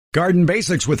Garden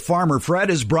Basics with Farmer Fred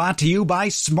is brought to you by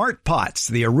Smart Pots,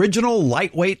 the original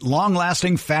lightweight,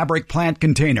 long-lasting fabric plant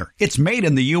container. It's made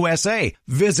in the USA.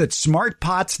 Visit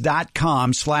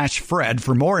smartpots.com/Fred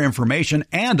for more information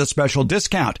and a special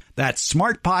discount. That's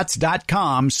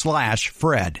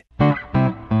smartpots.com/Fred.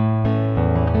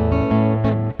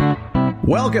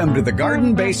 Welcome to the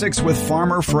Garden Basics with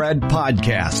Farmer Fred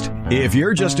podcast. If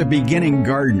you're just a beginning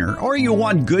gardener or you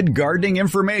want good gardening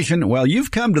information, well,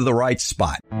 you've come to the right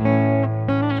spot.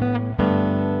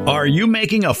 Are you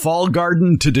making a fall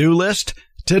garden to-do list?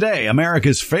 Today,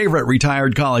 America's favorite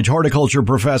retired college horticulture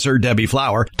professor, Debbie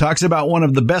Flower, talks about one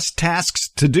of the best tasks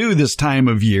to do this time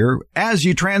of year as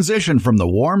you transition from the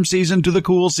warm season to the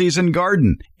cool season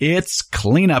garden. It's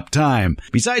cleanup time.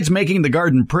 Besides making the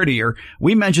garden prettier,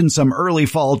 we mentioned some early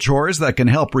fall chores that can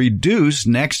help reduce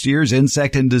next year's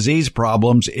insect and disease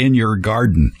problems in your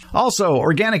garden. Also,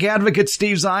 organic advocate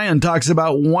Steve Zion talks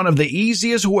about one of the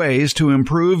easiest ways to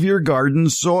improve your garden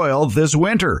soil this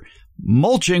winter: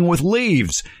 mulching with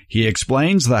leaves. He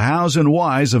explains the hows and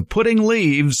whys of putting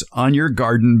leaves on your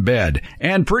garden bed.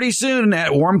 And pretty soon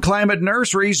at Warm Climate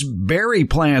Nurseries, berry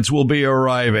plants will be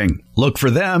arriving. Look for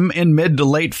them in mid to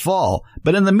late fall.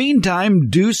 But in the meantime,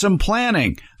 do some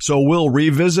planning. So we'll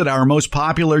revisit our most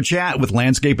popular chat with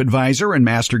landscape advisor and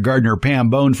master gardener Pam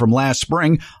Bone from last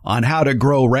spring on how to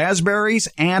grow raspberries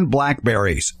and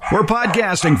blackberries. We're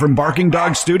podcasting from Barking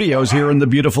Dog Studios here in the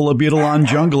beautiful Abutilon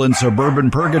jungle in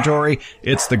suburban Purgatory.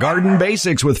 It's the Garden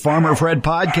Basics with Farmer Fred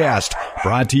podcast,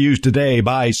 brought to you today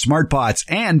by Smart Pots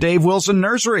and Dave Wilson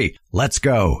Nursery. Let's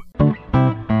go.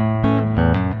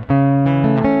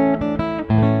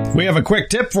 We have a quick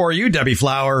tip for you. Debbie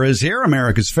Flower is here,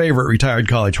 America's favorite retired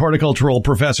college horticultural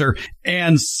professor.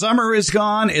 And summer is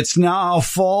gone. It's now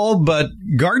fall, but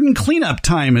garden cleanup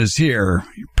time is here.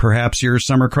 Perhaps your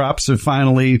summer crops have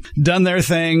finally done their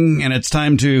thing, and it's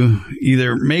time to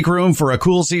either make room for a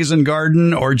cool season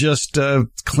garden or just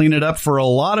clean it up for a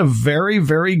lot of very,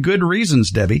 very good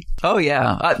reasons, Debbie. Oh,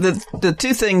 yeah. The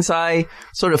two things I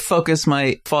sort of focus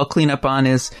my fall cleanup on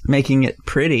is making it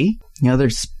pretty. You know,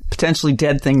 there's potentially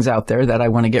dead things out there that I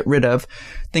want to get rid of,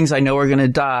 things I know are going to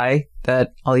die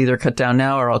that I'll either cut down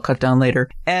now or I'll cut down later,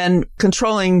 and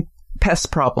controlling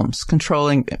pest problems,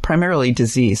 controlling primarily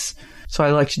disease. So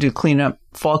I like to do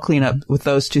fall cleanup with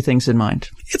those two things in mind.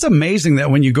 It's amazing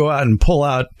that when you go out and pull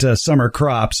out summer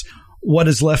crops, what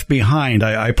is left behind.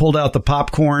 I pulled out the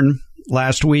popcorn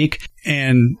last week,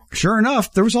 and sure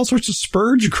enough, there was all sorts of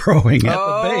spurge growing at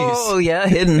the base. Oh, yeah,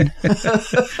 hidden.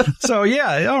 So,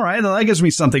 yeah, all right, well, that gives me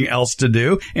something else to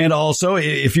do. And also,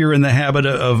 if you're in the habit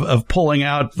of pulling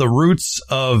out the roots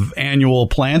of annual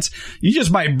plants, you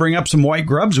just might bring up some white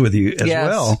grubs with you as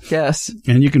well. Yes.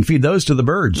 And you can feed those to the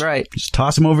birds. Right. Just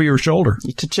toss them over your shoulder.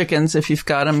 To chickens, if you've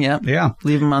got them, Yeah.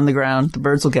 Leave them on the ground. The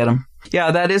birds will get them.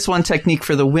 Yeah, that is one technique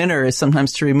for the winter, is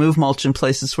sometimes to remove mulch in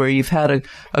places where you've had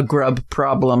a grub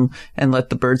problem and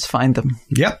let the birds find them.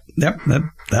 Yep.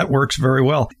 That works very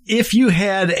well. If you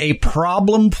had a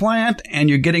problem plant and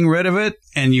you're getting rid of it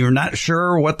and you're not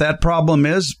sure what that problem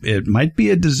is, it might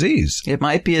be a disease. It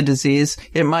might be a disease.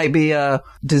 It might be a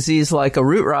disease like a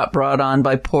root rot brought on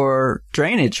by poor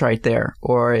drainage right there.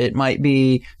 Or it might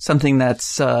be something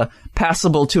that's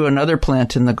passable to another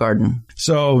plant in the garden.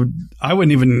 So I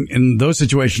wouldn't even, in those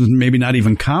situations, maybe not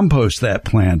even compost that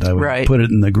plant. I would put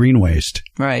it in the green waste.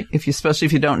 Right. Especially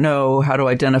if you don't know how to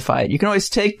identify it. You can always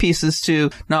take pieces to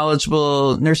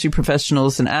knowledgeable nursery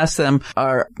professionals and ask them.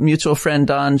 Our mutual friend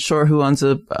Don Shore, who owns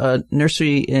a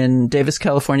nursery in Davis,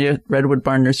 California, Redwood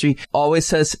Barn Nursery, always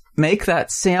says, make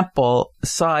that sample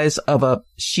size of a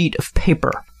sheet of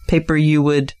paper. Paper you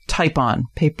would type on.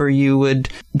 Paper you would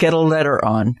get a letter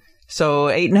on. So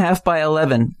 8.5 by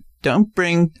 11. Don't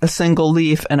bring a single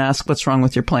leaf and ask what's wrong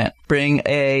with your plant. Bring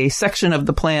a section of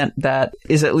the plant that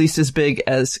is at least as big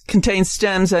as contains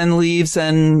stems and leaves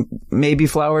and maybe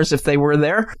flowers if they were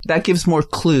there. That gives more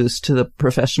clues to the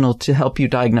professional to help you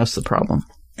diagnose the problem.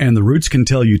 And the roots can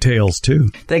tell you tales, too.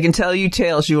 They can tell you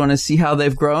tales. You want to see how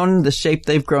they've grown, the shape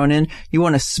they've grown in. You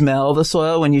want to smell the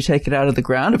soil when you take it out of the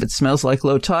ground. If it smells like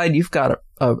low tide, you've got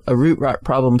a root rot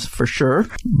problem for sure.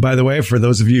 By the way, for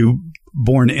those of you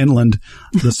born inland,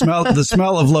 the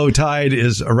smell of low tide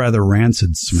is a rather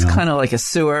rancid smell. It's kind of like a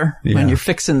sewer when you're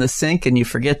fixing the sink and you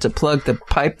forget to plug the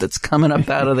pipe that's coming up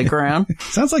out of the ground.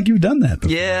 Sounds like you've done that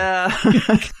before. Yeah.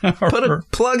 Put a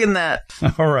plug in that.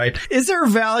 All right. Is there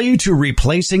value to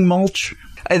replacing mulch?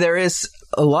 There is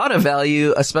a lot of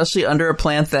value, especially under a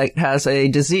plant that has a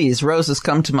disease. Roses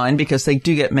come to mind because they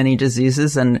do get many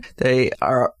diseases, and a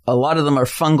lot of them are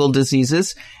fungal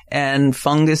diseases, and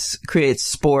fungus creates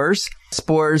spores.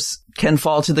 Spores can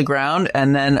fall to the ground,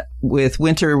 and then with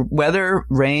winter weather,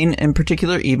 rain in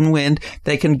particular, even wind,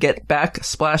 they can get back,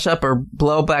 splash up or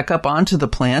blow back up onto the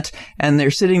plant, and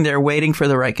they're sitting there waiting for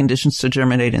the right conditions to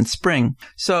germinate in spring.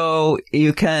 So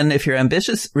you can, if you're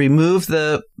ambitious, remove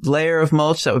the layer of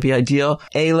mulch. That would be ideal.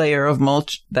 A layer of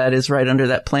mulch that is right under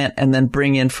that plant, and then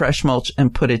bring in fresh mulch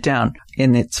and put it down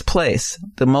in its place.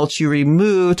 The mulch you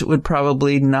removed would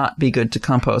probably not be good to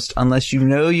compost unless you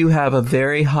know you have a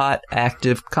very hot,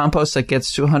 active compost that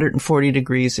gets to 140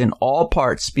 degrees in all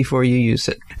parts before you use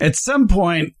it. At some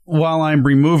point, while I'm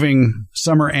removing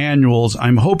summer annuals,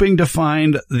 I'm hoping to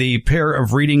find the pair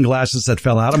of reading glasses that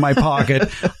fell out of my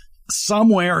pocket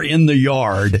somewhere in the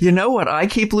yard. You know what I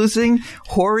keep losing?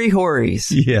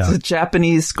 Hori-horis. Yeah. It's a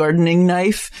Japanese gardening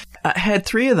knife. I had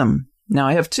 3 of them. Now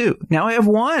I have 2. Now I have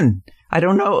 1. I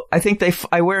don't know. I think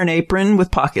I wear an apron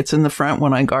with pockets in the front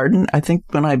when I garden. I think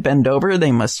when I bend over,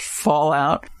 they must fall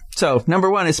out. So, number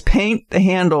 1 is paint the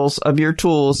handles of your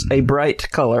tools a bright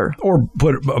color. Or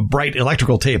put a bright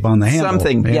electrical tape on the handle.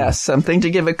 Something, yes, something to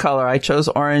give it color. I chose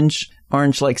orange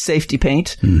like safety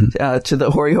paint to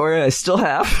the hori-hori I still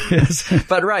have. Yes.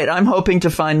 But right, I'm hoping to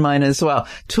find mine as well.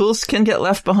 Tools can get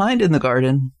left behind in the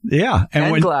garden. Yeah.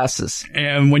 And glasses.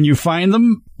 And when you find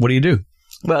them, what do you do?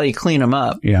 Well, you clean them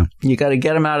up. Yeah. You got to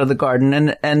get them out of the garden.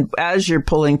 And as you're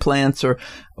pulling plants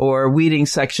or weeding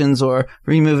sections or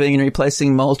removing and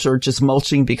replacing mulch or just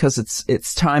mulching because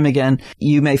it's time again,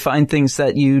 you may find things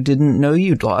that you didn't know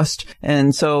you'd lost.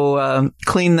 And so,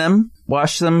 clean them,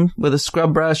 wash them with a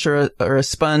scrub brush or a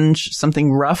sponge,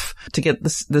 something rough to get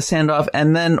the sand off,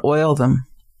 and then oil them.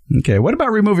 Okay. What about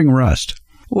removing rust?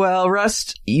 Well,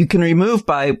 rust you can remove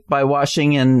by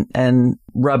washing and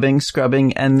rubbing,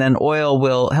 scrubbing, and then oil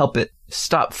will help it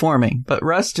stop forming. But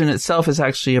rust in itself is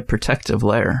actually a protective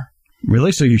layer.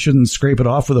 Really? So you shouldn't scrape it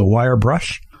off with a wire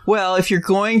brush? Well, if you're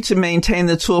going to maintain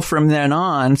the tool from then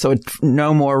on so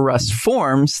no more rust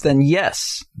forms, then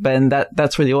yes. And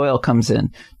that's where the oil comes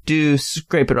in. Do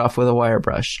scrape it off with a wire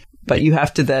brush. But you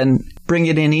have to then bring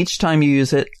it in each time you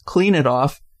use it, clean it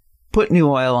off, put new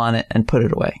oil on it, and put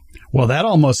it away. Well, that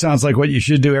almost sounds like what you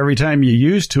should do every time you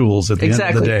use tools at the end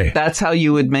of the day. That's how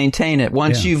you would maintain it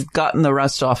once you've gotten the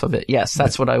rust off of it. Yes,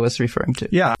 that's what I was referring to.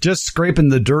 Yeah, just scraping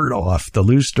the dirt off, the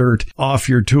loose dirt off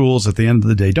your tools at the end of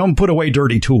the day. Don't put away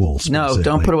dirty tools. No,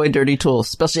 don't put away dirty tools,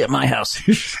 especially at my house.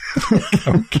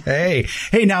 Okay.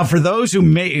 Hey, now for those who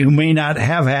may not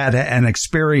have had an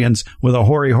experience with a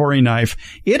hori-hori knife,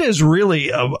 it is really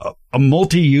a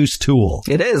multi-use tool.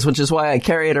 It is, which is why I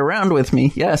carry it around with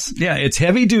me. Yes. Yeah, it's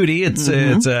heavy duty. It's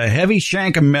a heavy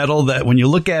shank of metal that when you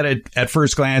look at it at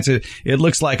first glance, it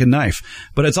looks like a knife.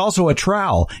 But it's also a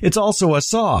trowel. It's also a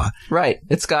saw. Right.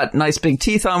 It's got nice big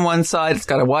teeth on one side. It's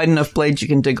got a wide enough blade you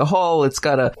can dig a hole. It's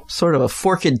got a sort of a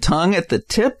forked tongue at the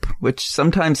tip, which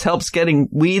sometimes helps getting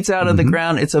weeds out of the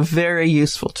ground. It's a very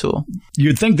useful tool.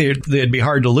 You'd think they'd be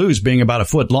hard to lose, being about a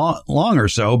foot long or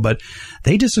so, but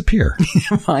they disappear.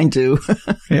 Mine do.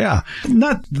 Yeah.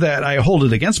 Not that I hold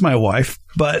it against my wife,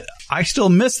 but I still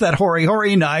miss that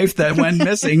hori-hori knife that went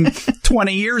missing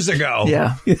 20 years ago.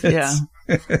 Yeah. Yeah.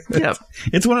 Yep.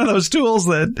 It's one of those tools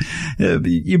that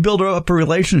you build up a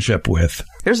relationship with.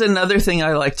 There's another thing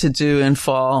I like to do in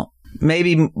fall.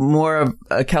 Maybe more of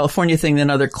a California thing than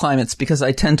other climates, because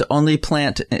I tend to only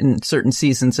plant in certain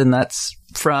seasons, and that's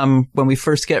from when we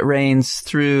first get rains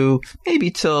through maybe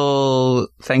till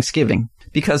Thanksgiving,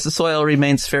 because the soil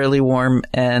remains fairly warm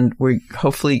and we're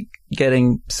hopefully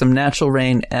getting some natural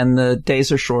rain and the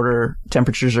days are shorter,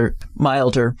 temperatures are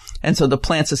milder, and so the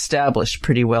plants establish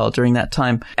pretty well during that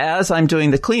time. As I'm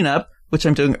doing the cleanup, which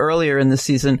I'm doing earlier in the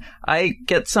season, I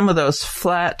get some of those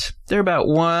flat, they're about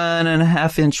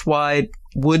 1.5 inch wide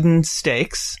wooden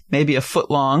stakes, maybe a foot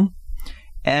long,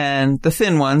 and the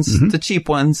thin ones, the cheap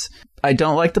ones. I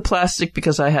don't like the plastic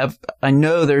because I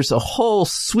know there's a whole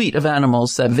suite of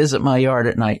animals that visit my yard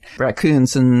at night,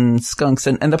 raccoons and skunks,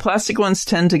 and the plastic ones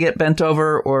tend to get bent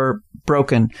over or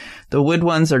broken. The wood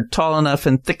ones are tall enough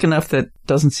and thick enough that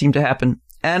doesn't seem to happen.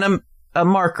 And a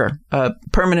marker, a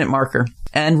permanent marker,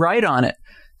 and write on it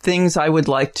things I would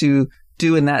like to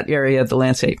do in that area of the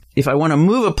landscape. If I want to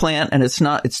move a plant and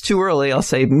it's too early, I'll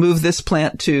say move this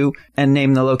plant to and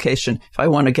name the location. If I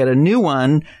want to get a new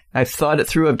one, I've thought it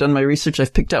through, I've done my research,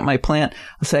 I've picked out my plant,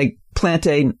 I'll say plant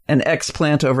an X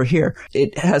plant over here.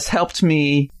 It has helped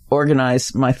me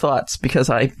organize my thoughts because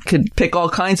I could pick all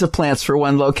kinds of plants for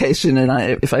one location,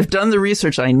 and if I've done the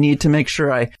research, I need to make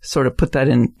sure I sort of put that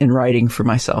in writing for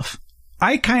myself.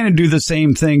 I kind of do the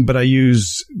same thing, but I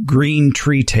use green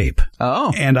tree tape.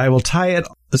 Oh. And I will tie it,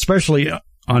 especially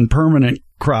on permanent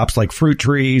crops like fruit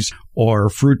trees or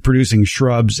fruit-producing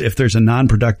shrubs, if there's a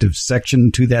non-productive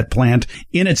section to that plant,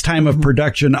 in its time of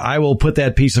production, I will put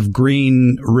that piece of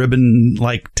green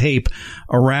ribbon-like tape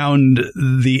around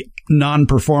the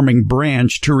non-performing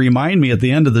branch to remind me at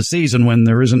the end of the season, when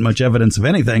there isn't much evidence of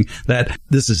anything, that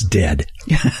this is dead.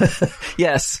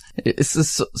 Yes, this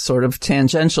is sort of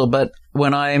tangential, but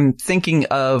when I'm thinking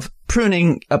of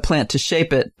pruning a plant to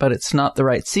shape it, but it's not the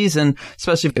right season,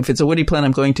 especially if it's a woody plant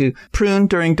I'm going to prune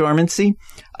during dormancy,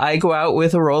 I go out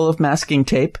with a roll of masking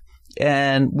tape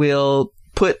and we'll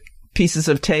put pieces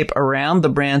of tape around the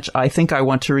branch I think I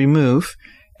want to remove.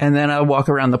 And then I'll walk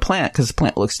around the plant, because the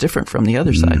plant looks different from the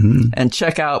other side, and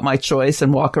check out my choice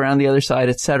and walk around the other side,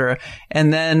 etc.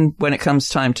 And then when it comes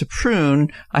time to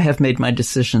prune, I have made my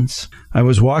decisions. I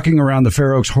was walking around the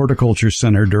Fair Oaks Horticulture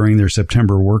Center during their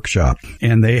September workshop,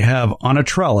 and they have on a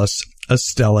trellis a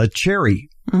Stella cherry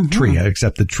tree,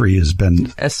 except the tree has been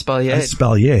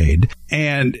espaliered.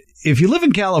 And if you live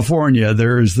in California,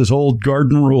 there's this old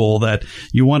garden rule that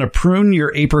you want to prune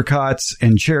your apricots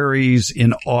and cherries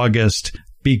in August,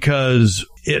 because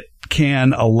it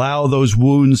can allow those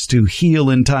wounds to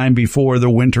heal in time before the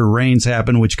winter rains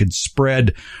happen, which could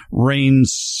spread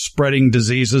rain-spreading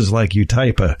diseases like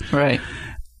Eutypa. Right.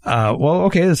 Well,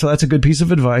 okay, so that's a good piece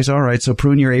of advice. All right, so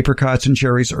prune your apricots and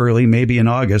cherries early, maybe in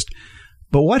August.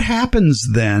 But what happens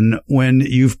then when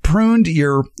you've pruned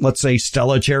your, let's say,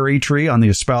 Stella cherry tree on the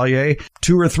espalier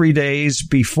 2 or 3 days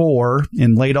before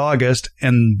in late August,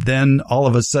 and then all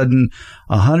of a sudden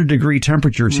 100-degree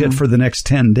temperatures hit for the next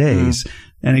 10 days?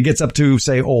 And it gets up to,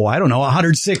 say,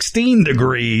 116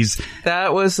 degrees.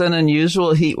 That was an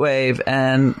unusual heat wave,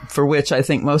 and for which I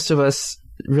think most of us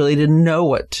really didn't know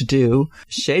what to do.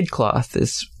 Shade cloth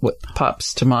is what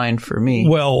pops to mind for me.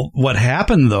 Well, what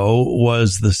happened, though,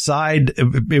 was the side,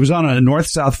 it was on a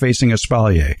north-south facing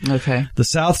espalier. Okay. The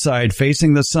south side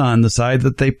facing the sun, the side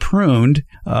that they pruned,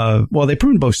 they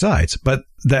pruned both sides, but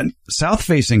that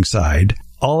south-facing side,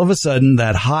 all of a sudden,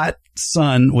 that hot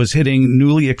sun was hitting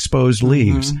newly exposed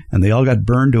leaves, and they all got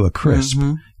burned to a crisp.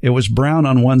 It was brown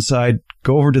on one side.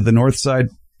 Go over to the north side,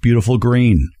 beautiful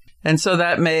green. And so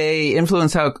that may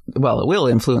influence it will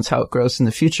influence how it grows in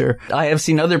the future. I have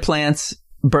seen other plants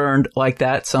burned like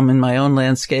that, some in my own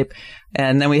landscape.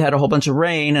 And then we had a whole bunch of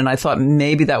rain, and I thought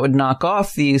maybe that would knock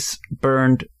off these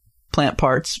burned plant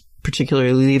parts,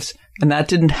 particularly leaves. And that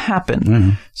didn't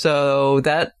happen. So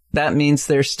that means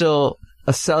there's still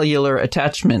a cellular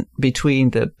attachment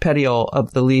between the petiole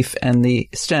of the leaf and the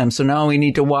stem. So now we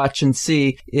need to watch and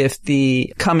see if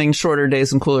the coming shorter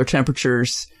days and cooler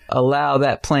temperatures allow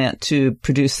that plant to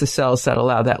produce the cells that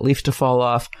allow that leaf to fall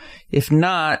off. If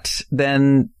not,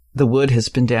 then the wood has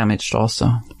been damaged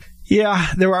also. Yeah,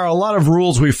 there are a lot of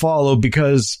rules we follow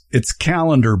because it's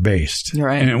calendar based.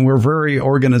 Right. And we're very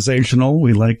organizational.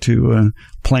 We like to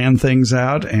plan things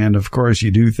out. And of course,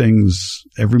 you do things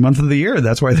every month of the year.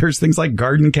 That's why there's things like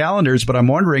garden calendars. But I'm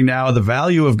wondering now the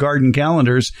value of garden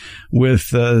calendars with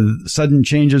sudden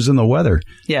changes in the weather.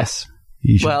 Yes.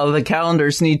 Well, the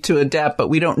calendars need to adapt, but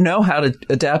we don't know how to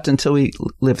adapt until we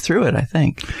live through it, I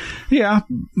think. Yeah,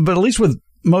 but at least with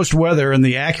most weather and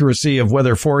the accuracy of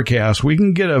weather forecasts, we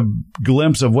can get a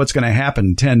glimpse of what's going to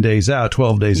happen 10 days out,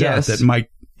 12 days out that might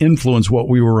influence what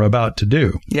we were about to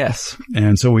do. Yes.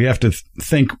 And so we have to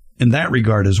think in that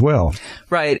regard as well.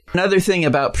 Right. Another thing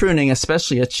about pruning,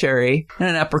 especially a cherry and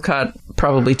an apricot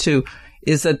probably too,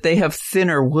 is that they have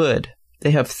thinner wood. They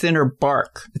have thinner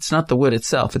bark. It's not the wood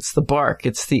itself. It's the bark.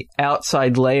 It's the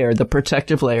outside layer. The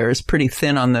protective layer is pretty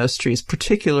thin on those trees,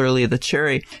 particularly the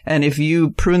cherry. And if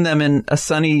you prune them in a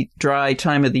sunny, dry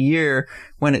time of the year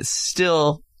when it's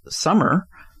still summer,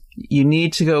 you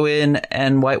need to go in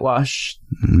and whitewash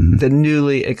the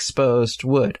newly exposed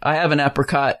wood. I have an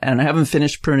apricot and I haven't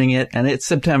finished pruning it, and it's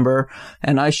September,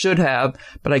 and I should have,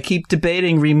 but I keep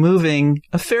debating removing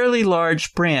a fairly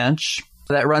large branch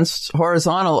that runs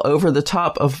horizontal over the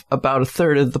top of about a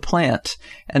third of the plant.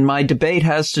 And my debate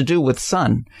has to do with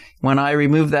sun. When I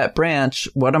remove that branch,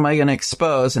 what am I going to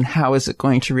expose and how is it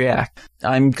going to react?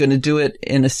 I'm going to do it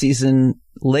in a season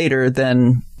later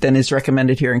than is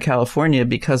recommended here in California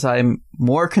because I'm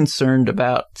more concerned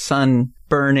about sun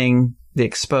burning the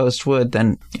exposed wood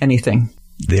than anything.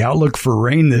 The outlook for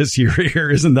rain this year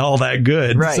here isn't all that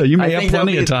good. Right. So you may have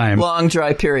plenty of time. Long,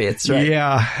 dry periods, right?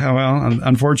 Yeah. Well,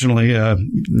 unfortunately,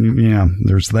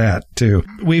 there's that too.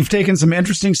 We've taken some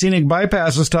interesting scenic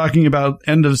bypasses talking about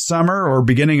end of summer or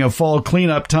beginning of fall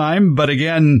cleanup time. But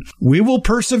again, we will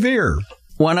persevere.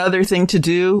 One other thing to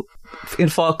do in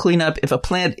fall cleanup, if a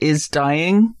plant is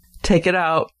dying, take it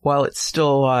out while it's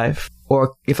still alive.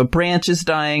 Or if a branch is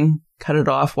dying, cut it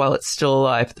off while it's still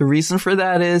alive. The reason for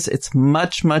that is it's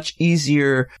much, much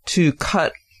easier to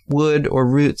cut wood or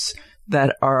roots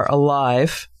that are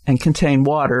alive and contain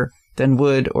water than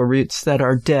wood or roots that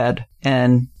are dead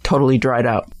and totally dried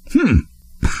out.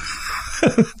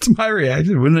 That's my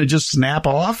reaction. Wouldn't it just snap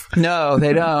off? No,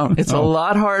 they don't. It's a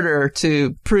lot harder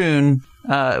to prune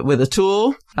with a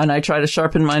tool, and I try to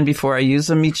sharpen mine before I use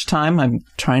them each time. I'm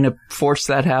trying to force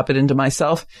that habit into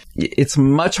myself. It's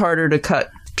much harder to cut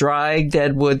dry,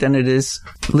 dead wood than it is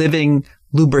living,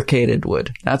 lubricated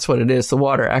wood. That's what it is. The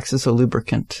water acts as a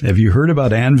lubricant. Have you heard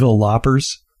about anvil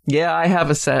loppers? Yeah, I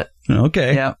have a set.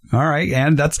 Okay. Yeah. All right.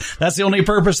 And that's the only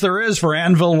purpose there is for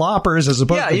anvil loppers as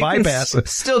opposed to bypass. Can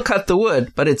still cut the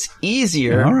wood, but it's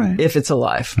easier if it's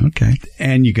alive. Okay.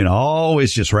 And you can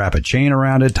always just wrap a chain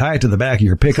around it, tie it to the back of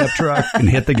your pickup truck, and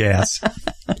hit the gas.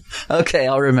 Okay,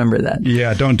 I'll remember that.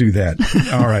 Yeah, don't do that.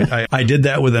 All right. I did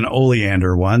that with an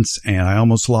oleander once, and I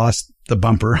almost lost the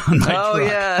bumper on my truck. Oh,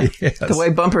 yeah. Yes. The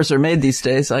way bumpers are made these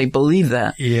days, I believe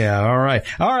that. Yeah, all right.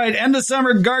 All right, end of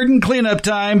summer garden cleanup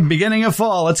time, beginning of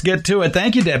fall. Let's get to it.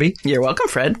 Thank you, Debbie. You're welcome,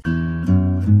 Fred.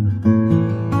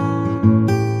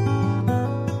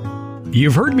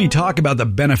 You've heard me talk about the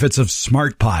benefits of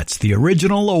Smart Pots, the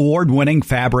original award-winning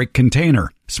fabric container.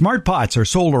 Smart Pots are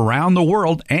sold around the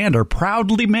world and are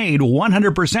proudly made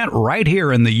 100% right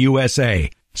here in the USA.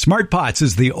 Smart Pots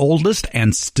is the oldest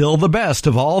and still the best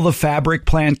of all the fabric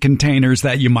plant containers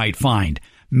that you might find.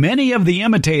 Many of the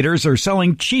imitators are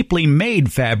selling cheaply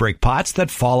made fabric pots that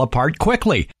fall apart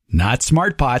quickly. Not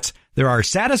Smart Pots. There are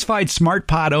satisfied Smart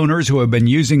Pot owners who have been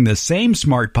using the same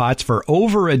Smart Pots for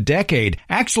over a decade,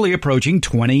 actually approaching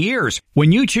 20 years.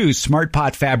 When you choose Smart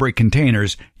Pot fabric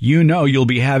containers, you know you'll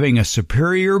be having a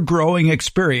superior growing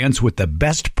experience with the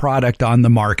best product on the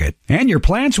market. And your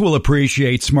plants will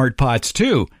appreciate Smart Pots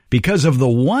too. Because of the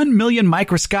 1 million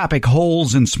microscopic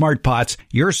holes in Smart Pots,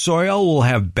 your soil will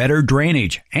have better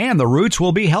drainage and the roots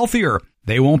will be healthier.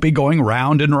 They won't be going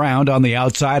round and round on the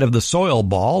outside of the soil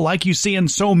ball like you see in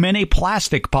so many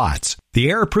plastic pots. The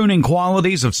air pruning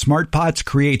qualities of Smart Pots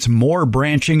creates more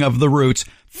branching of the roots,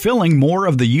 filling more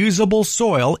of the usable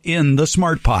soil in the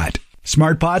Smart Pot.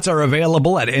 Smart Pots are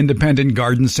available at independent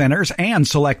garden centers and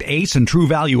select Ace and True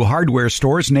Value hardware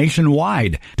stores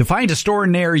nationwide. To find a store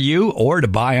near you or to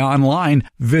buy online,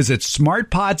 visit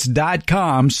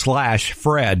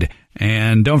smartpots.com/Fred.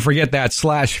 And don't forget that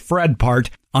 /Fred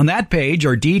part. On that page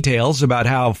are details about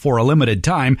how, for a limited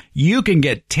time, you can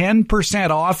get 10%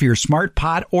 off your Smart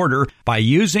Pot order by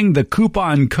using the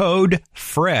coupon code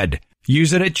FRED.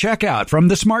 Use it at checkout from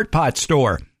the Smart Pot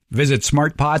store. Visit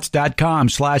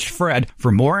smartpots.com/Fred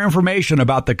for more information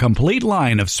about the complete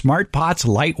line of Smart Pots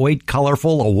lightweight,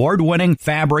 colorful, award-winning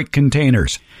fabric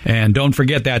containers. And don't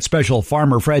forget that special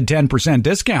Farmer Fred 10%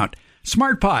 discount.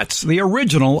 Smart Pots, the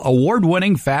original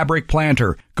award-winning fabric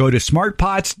planter. Go to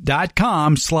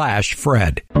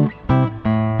smartpots.com/Fred.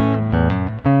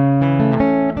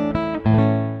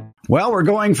 Well, we're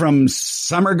going from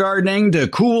summer gardening to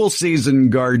cool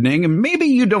season gardening. Maybe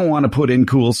you don't want to put in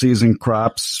cool season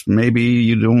crops. Maybe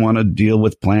you don't want to deal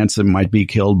with plants that might be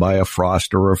killed by a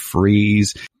frost or a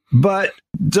freeze. But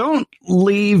don't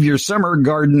leave your summer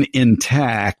garden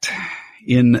intact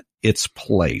in its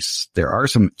place. There are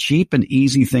some cheap and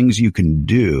easy things you can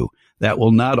do that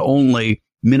will not only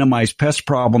minimize pest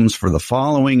problems for the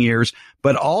following years,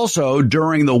 but also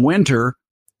during the winter,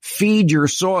 feed your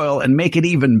soil and make it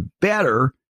even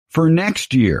better for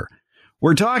next year.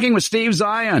 We're talking with Steve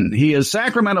Zion. He is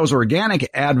Sacramento's organic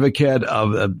advocate,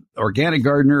 of an organic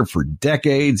gardener for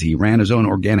decades. He ran his own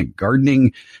organic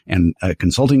gardening and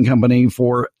consulting company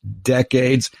for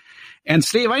decades. And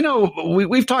Steve, I know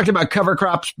we've talked about cover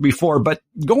crops before, but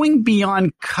going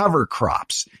beyond cover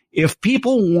crops, if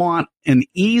people want an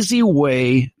easy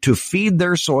way to feed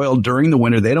their soil during the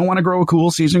winter, they don't want to grow cool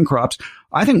season crops.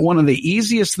 I think one of the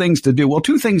easiest things to do, well,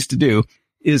 two things to do,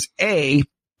 is A,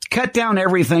 cut down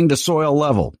everything to soil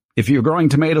level. If you're growing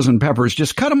tomatoes and peppers,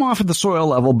 just cut them off at the soil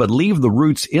level, but leave the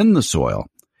roots in the soil.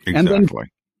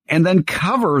 Exactly. And then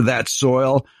cover that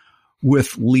soil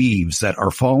with leaves that are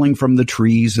falling from the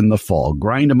trees in the fall.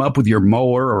 Grind them up with your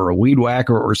mower or a weed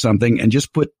whacker or something and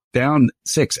just put down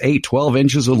 6, 8, 12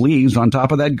 inches of leaves on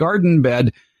top of that garden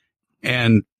bed.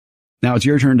 And now it's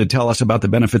your turn to tell us about the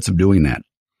benefits of doing that.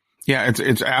 Yeah,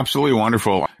 it's absolutely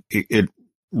wonderful. It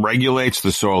regulates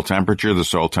the soil temperature. The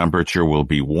soil temperature will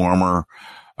be warmer.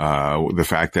 The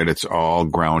fact that it's all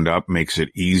ground up makes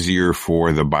it easier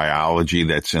for the biology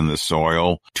that's in the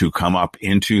soil to come up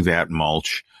into that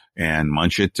mulch and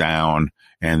munch it down.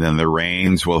 And then the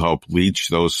rains will help leach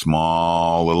those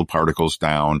small little particles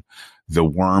down. The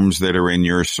worms that are in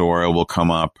your soil will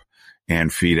come up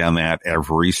and feed on that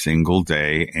every single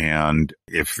day. And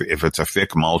if it's a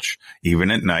thick mulch,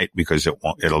 even at night, because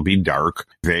it'll be dark,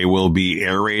 they will be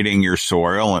aerating your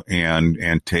soil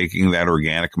and taking that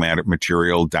organic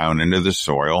material down into the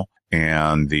soil.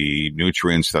 And the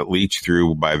nutrients that leach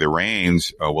through by the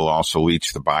rains will also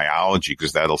leach the biology,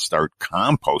 because that'll start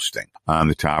composting on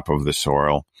the top of the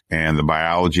soil. And the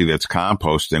biology that's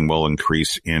composting will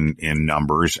increase in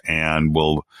numbers and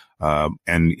will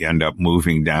and end up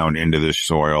moving down into the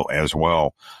soil as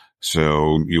well.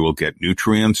 So you will get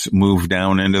nutrients move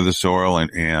down into the soil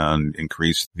and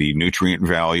increase the nutrient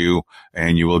value,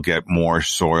 and you will get more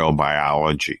soil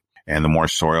biology. And the more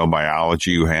soil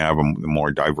biology you have, the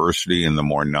more diversity and the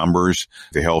more numbers,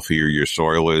 the healthier your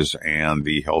soil is and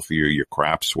the healthier your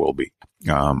crops will be.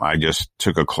 I just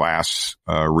took a class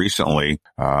recently.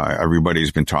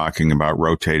 Everybody's been talking about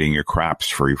rotating your crops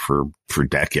for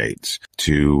decades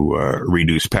to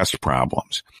reduce pest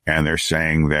problems. And they're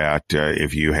saying that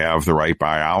if you have the right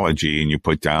biology and you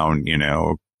put down,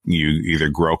 you either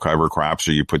grow cover crops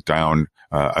or you put down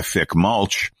a thick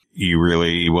mulch, you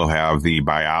really will have the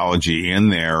biology in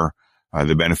there,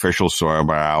 the beneficial soil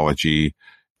biology,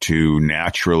 to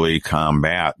naturally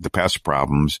combat the pest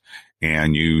problems,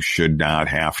 and you should not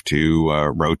have to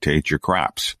rotate your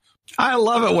crops. I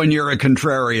love it when you're a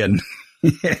contrarian.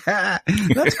 Yeah,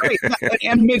 that's great.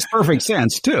 And it makes perfect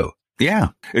sense, too. Yeah.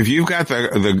 If you've got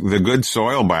the good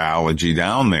soil biology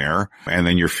down there, and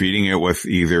then you're feeding it with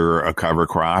either a cover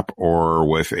crop or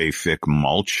with a thick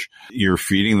mulch, you're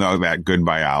feeding that good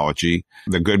biology.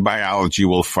 The good biology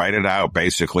will fight it out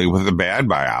basically with the bad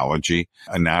biology,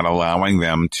 and not allowing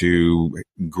them to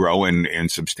grow in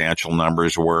substantial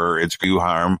numbers where it's going to do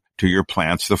harm to your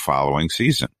plants the following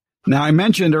season. Now, I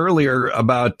mentioned earlier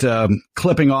about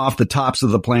clipping off the tops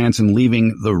of the plants and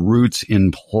leaving the roots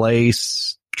in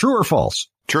place. True or false?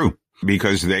 True,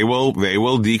 because they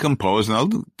will decompose, and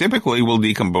they'll typically will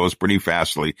decompose pretty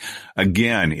fastly.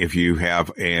 Again, if you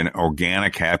have an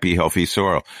organic, happy, healthy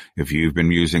soil, if you've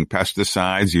been using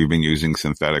pesticides, you've been using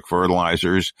synthetic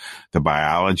fertilizers, the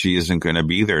biology isn't going to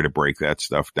be there to break that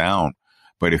stuff down.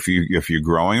 But if you're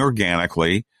growing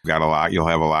organically, you'll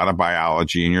have a lot of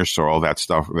biology in your soil. That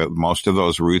stuff, most of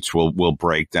those roots will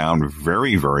break down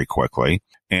very, very quickly,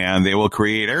 and they will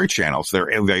create air channels.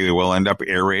 They will end up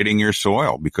aerating your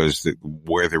soil, because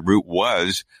where the root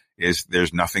was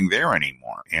there's nothing there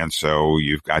anymore. And so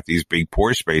you've got these big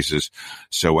pore spaces.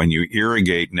 So when you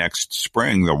irrigate next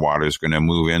spring, the water is going to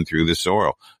move in through the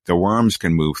soil. The worms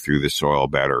can move through the soil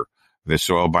better. The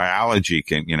soil biology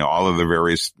can, all of the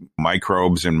various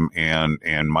microbes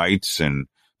and mites and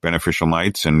beneficial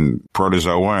mites and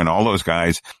protozoa and all those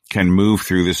guys can move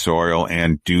through the soil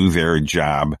and do their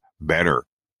job better.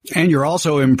 And you're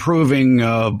also improving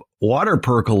water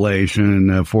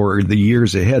percolation for the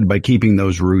years ahead by keeping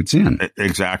those roots in.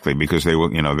 Exactly, because they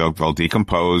will, they'll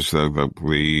decompose.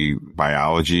 The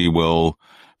biology will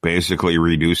basically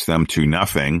reduce them to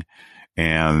nothing.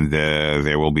 And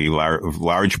there will be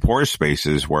large pore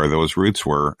spaces where those roots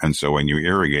were. And so when you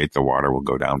irrigate, the water will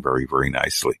go down very, very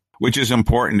nicely, which is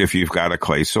important if you've got a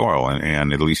clay soil.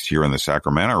 And at least here in the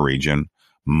Sacramento region,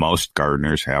 most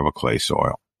gardeners have a clay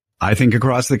soil. I think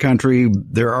across the country,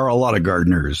 there are a lot of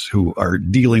gardeners who are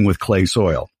dealing with clay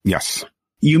soil. Yes.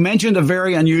 You mentioned a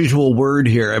very unusual word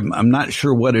here. I'm not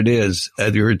sure what it is.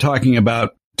 You were talking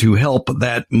about to help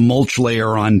that mulch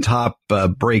layer on top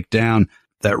break down.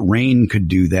 That rain could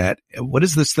do that. What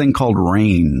is this thing called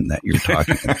rain that you're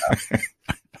talking about?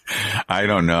 I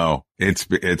don't know. It's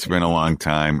been a long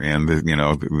time. And, in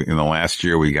the last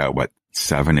year, we got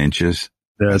 7 inches?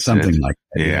 Something like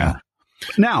that. Yeah.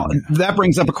 Now, that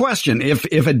brings up a question.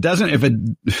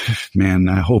 Man,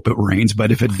 I hope it rains,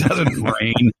 but if it doesn't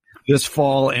rain this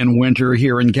fall and winter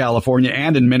here in California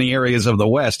and in many areas of the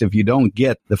West, if you don't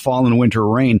get the fall and winter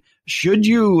rain, should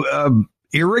you,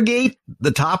 irrigate the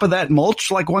top of that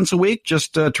mulch like once a week?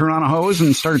 Just turn on a hose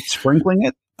and start sprinkling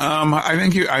it? I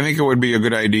think it would be a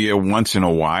good idea once in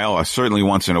a while. Certainly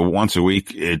once a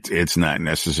week, it's not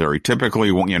necessary.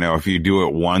 Typically, if you do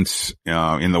it once,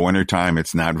 in the wintertime,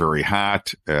 it's not very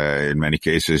hot. In many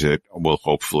cases, it will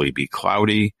hopefully be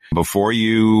cloudy. Before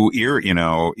you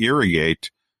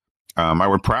irrigate, I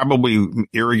would probably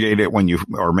irrigate it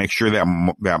or make sure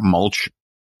that mulch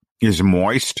is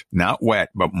moist, not wet,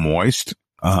 but moist.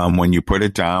 When you put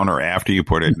it down or after you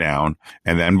put it down.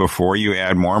 And then before you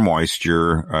add more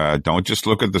moisture, don't just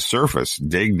look at the surface.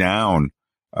 Dig down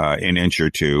an inch or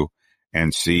two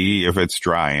and see if it's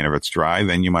dry. And if it's dry,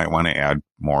 then you might want to add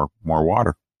more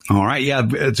water. All right. Yeah,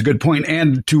 it's a good point.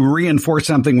 And to reinforce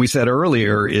something we said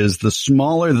earlier is the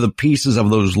smaller the pieces of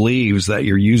those leaves that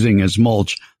you're using as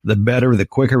mulch, the better, the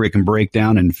quicker it can break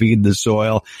down and feed the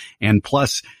soil. And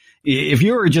plus, if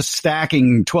you were just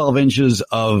stacking 12 inches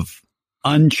of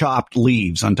unchopped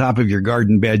leaves on top of your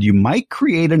garden bed, you might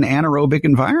create an anaerobic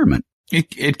environment.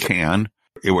 It can.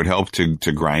 It would help to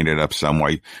grind it up some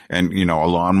way. And, a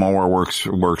lawnmower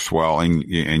works well. And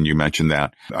you mentioned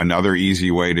that. Another easy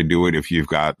way to do it, if you've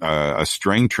got a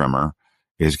string trimmer,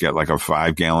 is get like a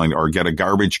 5-gallon or get a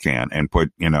garbage can and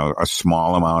put, a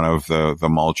small amount of the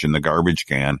mulch in the garbage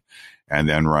can, and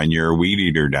then run your weed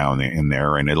eater down in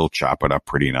there, and it'll chop it up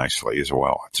pretty nicely as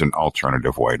well. It's an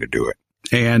alternative way to do it.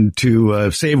 And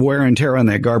to save wear and tear on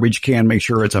that garbage can, make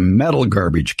sure it's a metal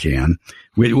garbage can,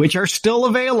 which are still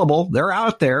available. They're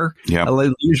out there. Yeah.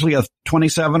 Usually a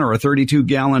 27 or a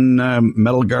 32-gallon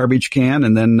metal garbage can,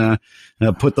 and then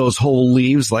put those whole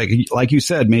leaves, like you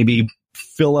said, maybe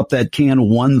fill up that can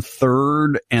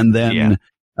 1/3, and then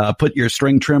put your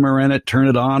string trimmer in it, turn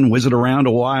it on, whiz it around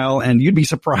a while, and you'd be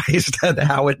surprised at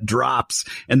how it drops.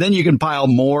 And then you can pile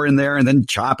more in there and then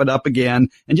chop it up again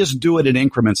and just do it in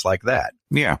increments like that.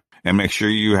 Yeah. And make sure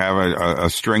you have a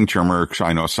string trimmer.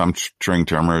 I know some string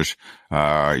trimmers,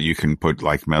 you can put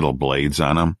like metal blades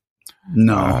on them.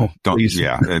 No, don't. Please.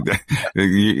 Yeah.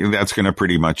 That's going to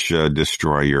pretty much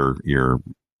destroy your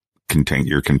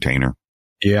container.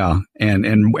 Yeah.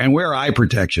 And wear eye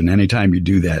protection anytime you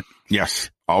do that. Yes.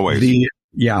 Always.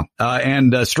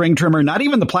 And string trimmer, not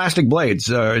even the plastic blades,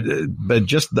 but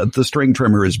just the string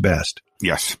trimmer is best.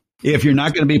 Yes. If you're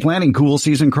not going to be planting cool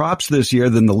season crops this year,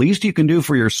 then the least you can do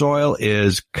for your soil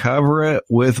is cover it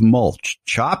with mulch.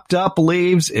 Chopped up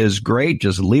leaves is great.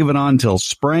 Just leave it on till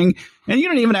spring. And you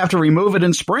don't even have to remove it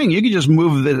in spring. You can just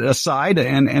move it aside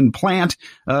and plant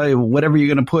whatever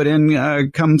you're going to put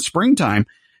in come springtime.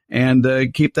 And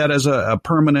keep that as a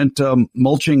permanent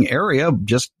mulching area.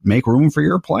 Just make room for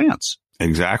your plants.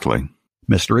 Exactly.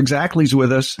 Mr. Exactly's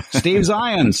with us. Steve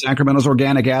Zion, Sacramento's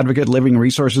organic advocate, Living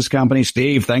Resources Company.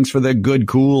 Steve, thanks for the good,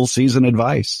 cool season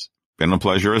advice. Been a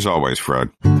pleasure as always, Fred.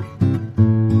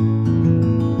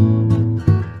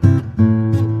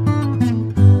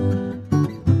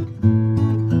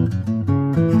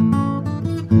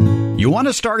 You want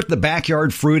to start the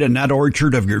backyard fruit and nut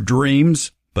orchard of your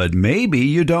dreams? But maybe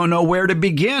you don't know where to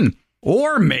begin.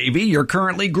 Or maybe you're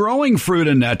currently growing fruit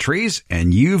and nut trees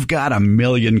and you've got a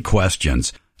million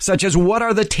questions, such as what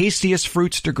are the tastiest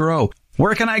fruits to grow?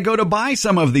 Where can I go to buy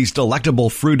some of these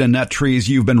delectable fruit and nut trees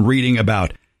you've been reading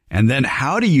about? And then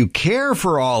how do you care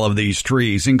for all of these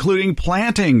trees, including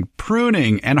planting,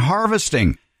 pruning, and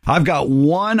harvesting? I've got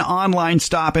one online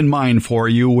stop in mind for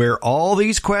you where all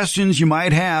these questions you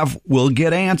might have will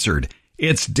get answered.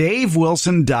 It's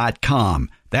DaveWilson.com.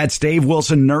 That's Dave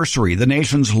Wilson Nursery, the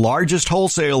nation's largest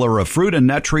wholesaler of fruit and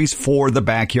nut trees for the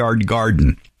backyard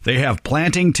garden. They have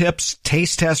planting tips,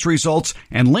 taste test results,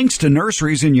 and links to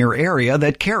nurseries in your area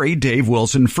that carry Dave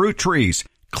Wilson fruit trees.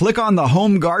 Click on the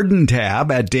Home Garden tab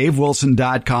at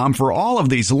DaveWilson.com for all of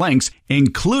these links,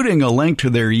 including a link to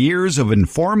their years of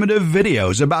informative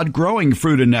videos about growing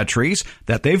fruit and nut trees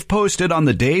that they've posted on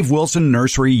the Dave Wilson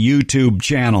Nursery YouTube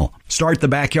channel. Start the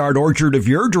backyard orchard of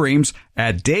your dreams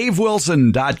at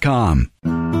DaveWilson.com.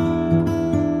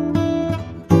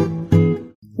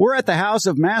 We're at the house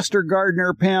of Master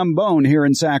Gardener Pam Bone here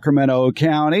in Sacramento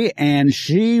County, and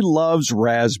she loves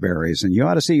raspberries, and you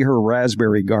ought to see her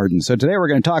raspberry garden. So today we're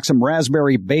going to talk some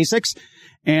raspberry basics.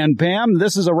 And Pam,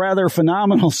 this is a rather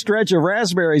phenomenal stretch of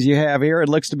raspberries you have here. It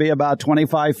looks to be about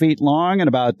 25 feet long and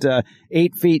about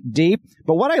 8 feet deep.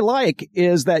 But what I like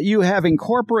is that you have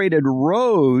incorporated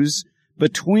rows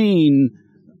between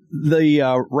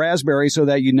the raspberries so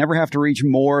that you never have to reach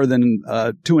more than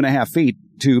 2.5 feet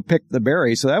to pick the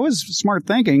berry. So that was smart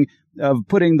thinking of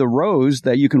putting the rows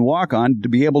that you can walk on to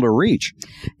be able to reach.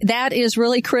 That is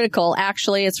really critical.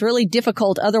 Actually, it's really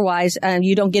difficult. Otherwise,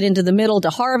 you don't get into the middle to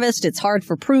harvest. It's hard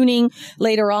for pruning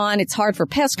later on. It's hard for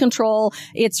pest control.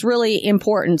 It's really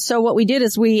important. So what we did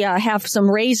is we have some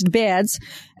raised beds.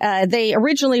 They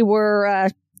originally were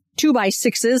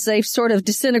 2x6s. They've sort of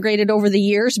disintegrated over the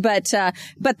years, but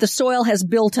the soil has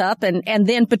built up, and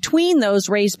then between those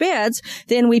raised beds,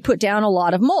 then we put down a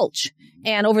lot of mulch.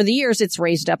 And over the years, it's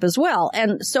raised up as well.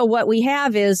 And so what we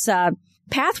have is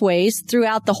pathways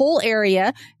throughout the whole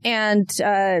area, and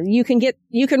you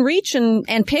can reach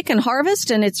and pick and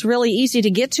harvest, and it's really easy to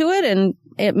get to it, and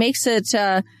it makes it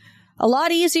a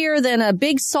lot easier than a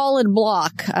big solid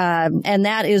block, and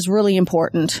that is really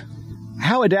important.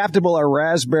 How adaptable are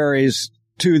raspberries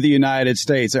to the United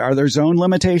States? Are there zone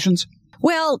limitations?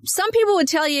 Well, some people would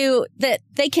tell you that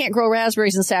they can't grow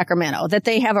raspberries in Sacramento, that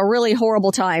they have a really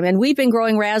horrible time. And we've been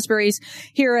growing raspberries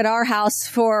here at our house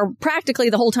for practically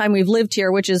the whole time we've lived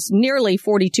here, which is nearly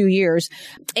 42 years.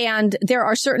 And there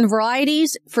are certain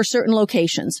varieties for certain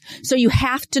locations. So you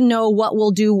have to know what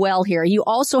will do well here. You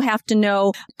also have to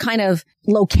know kind of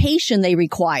location they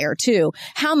require too.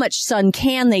 How much sun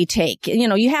can they take? You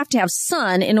know, you have to have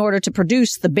sun in order to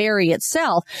produce the berry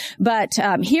itself. But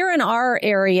here in our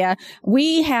area,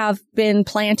 we have been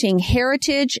planting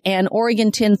Heritage and Oregon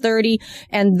 1030,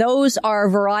 and those are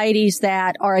varieties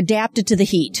that are adapted to the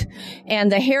heat.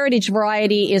 And the Heritage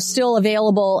variety is still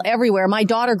available everywhere. My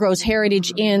daughter grows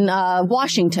Heritage in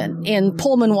Washington, in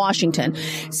Pullman, Washington.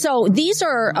 So these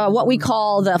are what we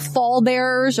call the fall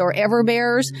bearers or ever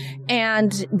bearers, and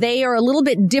they are a little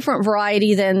bit different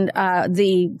variety than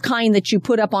the kind that you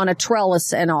put up on a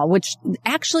trellis and all, which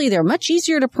actually they're much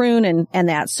easier to prune and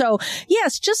that. So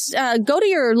yes, just go to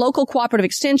your local cooperative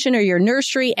extension or your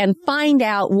nursery and find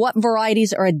out what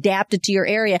varieties are adapted to your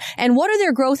area and what are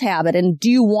their growth habit, and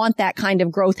do you want that kind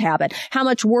of growth habit? How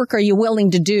much work are you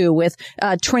willing to do with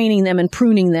training them and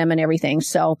pruning them and everything?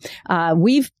 So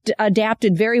we've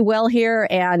adapted very well here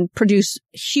and produce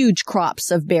huge crops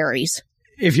of berries.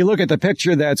 If you look at the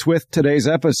picture that's with today's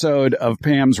episode of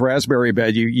Pam's raspberry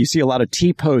bed, you see a lot of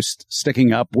T-posts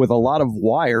sticking up with a lot of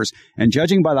wires. And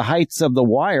judging by the heights of the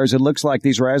wires, it looks like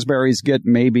these raspberries get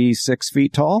maybe 6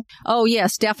 feet tall. Oh,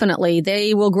 yes, definitely.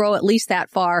 They will grow at least that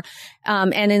far.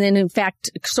 And then, in fact,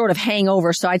 sort of hang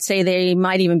over. So I'd say they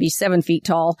might even be 7 feet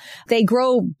tall. They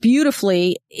grow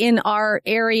beautifully in our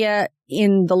area,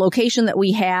 in the location that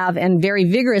we have, and very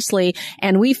vigorously.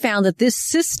 And we found that this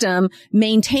system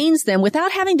maintains them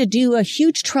without having to do a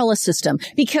huge trellis system,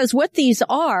 because what these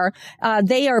are,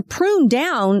 they are pruned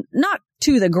down, not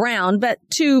to the ground, but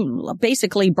to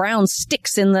basically brown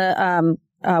sticks in the,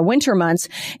 winter months.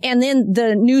 And then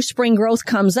the new spring growth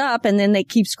comes up, and then it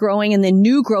keeps growing, and then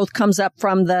new growth comes up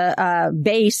from the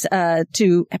base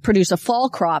to produce a fall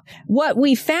crop. What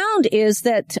we found is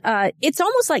that it's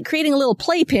almost like creating a little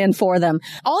playpen for them.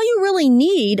 All you really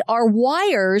need are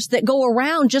wires that go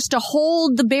around just to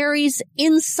hold the berries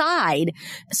inside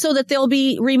so that they'll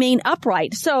remain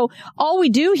upright. So all we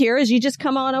do here is you just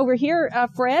come on over here,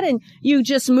 Fred, and you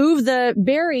just move the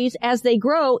berries as they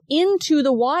grow into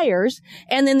the wires,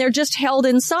 and then they're just held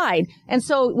inside. And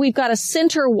so we've got a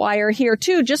center wire here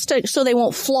too, so they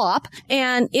won't flop.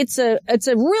 And it's a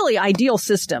really ideal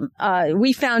system.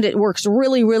 We found it works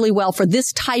really, really well for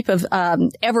this type of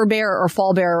everbearer or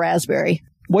fallbearer raspberry.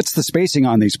 What's the spacing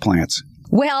on these plants?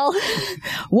 Well,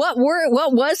 what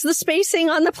was the spacing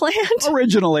on the plant?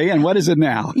 Originally, and what is it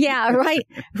now? Yeah, right.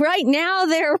 Right now,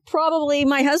 they're probably,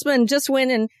 my husband just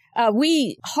went and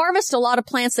we harvest a lot of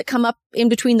plants that come up in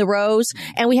between the rows,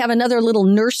 and we have another little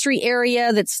nursery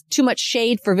area that's too much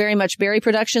shade for very much berry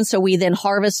production. So we then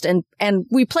harvest and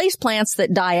we place plants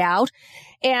that die out.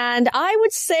 And I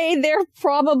would say they're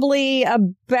probably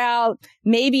about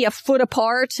maybe a foot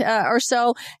apart or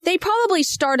so. They probably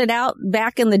started out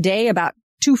back in the day about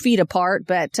 2 feet apart,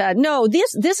 but no,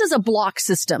 this is a block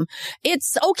system.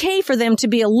 It's okay for them to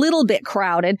be a little bit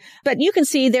crowded, but you can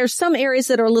see there's some areas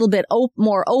that are a little bit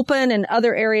more open, and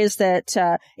other areas that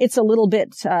it's a little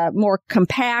bit more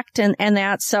compact and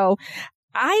that. So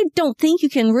I don't think you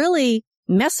can really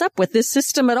mess up with this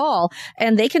system at all,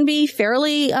 and they can be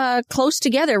fairly close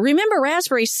together. Remember,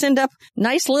 raspberries send up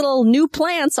nice little new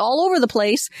plants all over the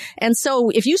place, and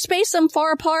so if you space them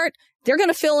far apart, they're going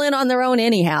to fill in on their own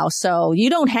anyhow. So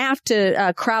you don't have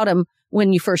to crowd them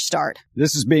when you first start.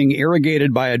 This is being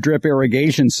irrigated by a drip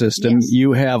irrigation system. Yes.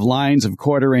 You have lines of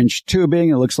 1/4-inch tubing.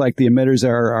 It looks like the emitters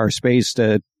are spaced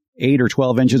 8 or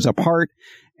 12 inches apart.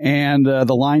 And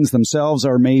the lines themselves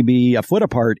are maybe a foot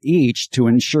apart each to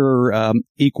ensure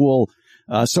equal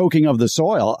soaking of the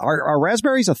soil. Are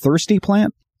raspberries a thirsty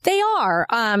plant? They are.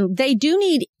 They do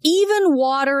need even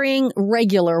watering,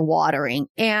 regular watering.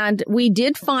 And we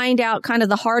did find out kind of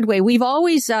the hard way. We've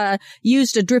always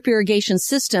used a drip irrigation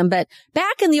system, but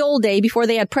back in the old day, before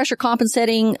they had pressure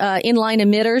compensating inline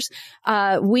emitters,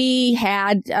 we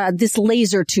had this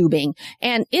laser tubing,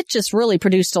 and it just really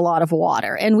produced a lot of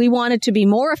water. And we wanted to be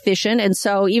more efficient. And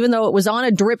so even though it was on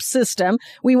a drip system,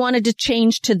 we wanted to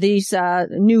change to these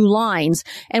new lines.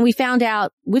 And we found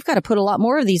out we've got to put a lot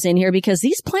more of these in here because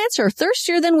these plants are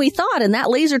thirstier than we thought, and that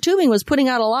laser tubing was putting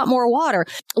out a lot more water.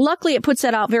 Luckily, it puts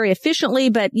that out very efficiently,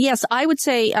 but yes, I would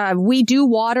say we do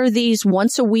water these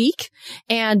once a week,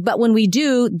 but when we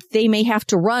do, they may have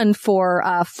to run for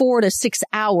 4 to 6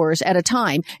 hours at a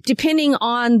time, depending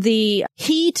on the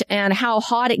heat and how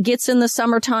hot it gets in the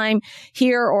summertime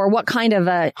here, or what kind of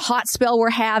a hot spell we're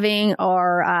having,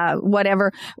 or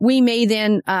whatever. We may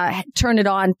then turn it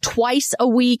on twice a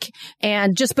week,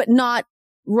 but not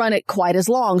run it quite as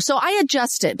long. So I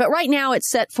adjust it. But right now it's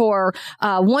set for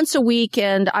once a week,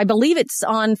 and I believe it's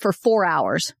on for 4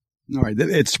 hours. All right.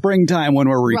 It's springtime when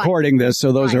we're recording this,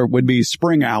 so those would be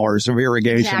spring hours of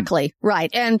irrigation. Exactly. Right.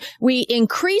 And we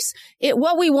increase it.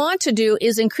 What we want to do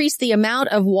is increase the amount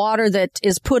of water that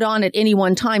is put on at any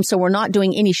one time, so we're not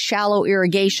doing any shallow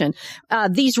irrigation.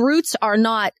 These roots are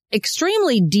not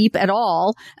extremely deep at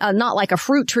all, not like a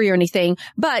fruit tree or anything,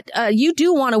 but you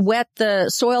do want to wet the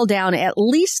soil down at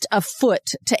least a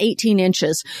foot to 18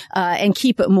 inches and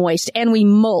keep it moist. And we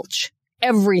mulch.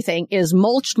 Everything is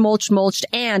mulched,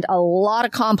 and a lot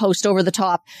of compost over the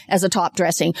top as a top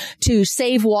dressing to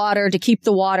save water, to keep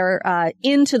the water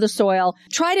into the soil.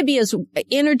 Try to be as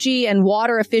energy and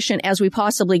water efficient as we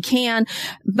possibly can.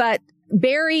 But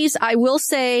berries, I will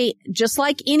say, just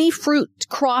like any fruit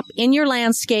crop in your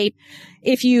landscape,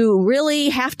 if you really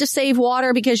have to save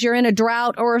water because you're in a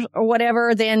drought or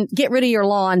whatever, then get rid of your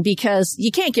lawn, because you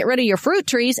can't get rid of your fruit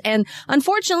trees. And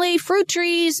unfortunately, fruit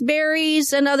trees,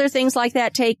 berries, and other things like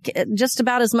that take just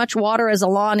about as much water as a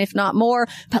lawn, if not more.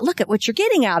 But look at what you're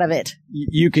getting out of it.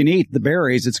 You can eat the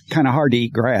berries. It's kind of hard to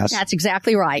eat grass. That's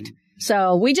exactly right.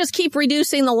 So we just keep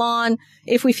reducing the lawn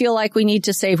if we feel like we need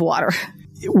to save water.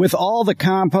 With all the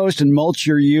compost and mulch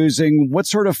you're using, what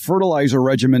sort of fertilizer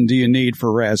regimen do you need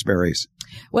for raspberries?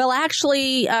 Well,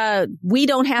 actually, we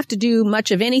don't have to do much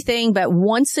of anything, but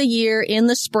once a year in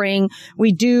the spring,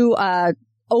 we do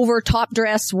over top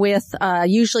dress with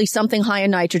usually something high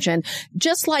in nitrogen.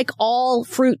 Just like all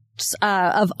fruits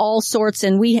of all sorts,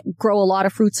 and we grow a lot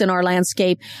of fruits in our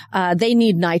landscape, they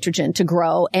need nitrogen to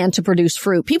grow and to produce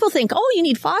fruit. People think, oh, you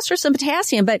need phosphorus and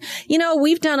potassium, but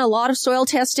we've done a lot of soil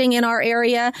testing in our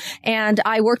area, and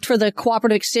I worked for the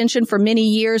Cooperative Extension for many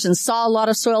years and saw a lot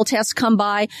of soil tests come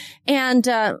by, and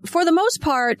for the most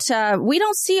part, we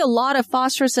don't see a lot of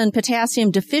phosphorus and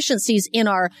potassium deficiencies in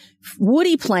our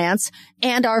woody plants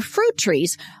and our fruit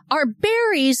trees. Our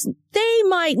berries, they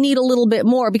might need a little bit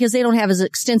more because they don't have as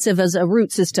extensive as a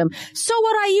root system. So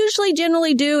what I usually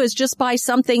generally do is just buy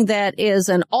something that is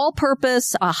an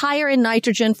all-purpose, higher in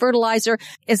nitrogen fertilizer.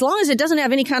 As long as it doesn't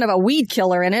have any kind of a weed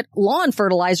killer in it, lawn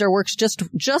fertilizer works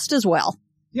just as well.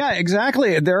 Yeah,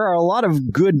 exactly. There are a lot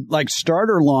of good,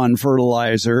 starter lawn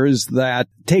fertilizers that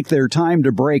take their time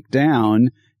to break down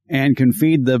and can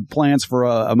feed the plants for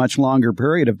a much longer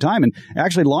period of time. And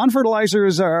actually, lawn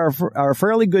fertilizers are a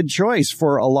fairly good choice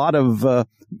for a lot of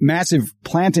massive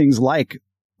plantings like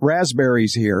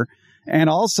raspberries here. And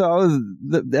also,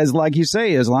 like you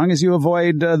say, as long as you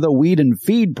avoid the weed and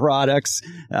feed products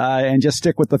and just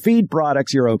stick with the feed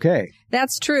products, you're okay.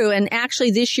 That's true. And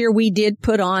actually this year we did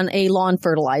put on a lawn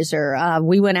fertilizer.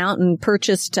 We went out and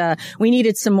purchased, we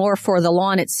needed some more for the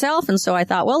lawn itself. And so I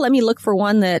thought, well, let me look for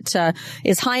one that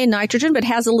is high in nitrogen, but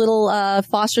has a little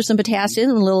phosphorus and potassium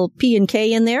and a little P and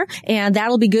K in there. And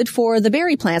that'll be good for the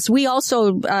berry plants. We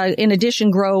also, in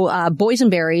addition, grow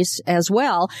boysenberries as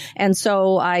well. And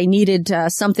so I needed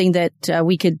something that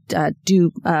we could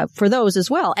do for those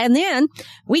as well. And then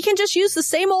we can just use the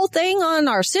same old thing on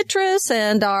our citrus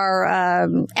and our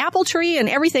apple tree and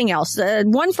everything else.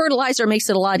 One fertilizer makes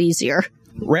it a lot easier.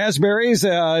 Raspberries,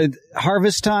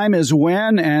 harvest time is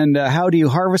when, and how do you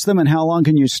harvest them, and how long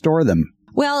can you store them?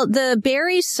 Well, the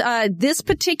berries, this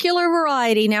particular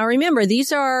variety, now remember,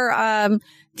 these are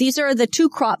the two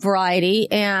crop variety,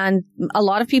 and a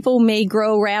lot of people may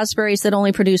grow raspberries that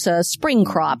only produce a spring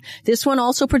crop. This one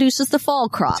also produces the fall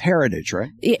crop. It's Heritage,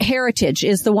 right? Heritage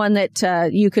is the one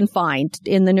that you can find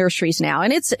in the nurseries now,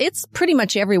 and it's pretty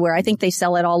much everywhere. I think they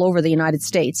sell it all over the United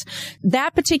States.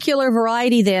 That particular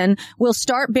variety then will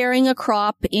start bearing a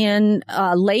crop in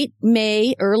late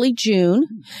May, early June,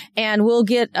 and we'll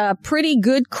get a pretty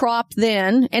good crop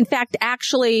then. In fact,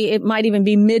 actually, it might even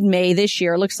be mid-May this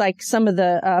year. It looks like some of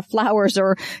the flowers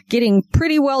are getting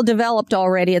pretty well developed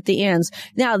already at the ends.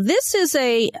 Now, this is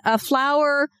a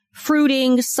flower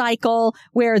fruiting cycle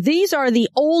where these are the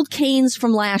old canes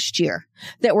from last year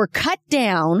that were cut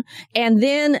down, and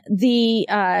then the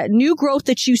new growth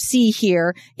that you see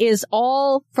here is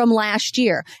all from last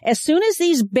year. As soon as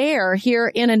these bear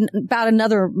here in about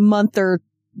another month or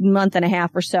month and a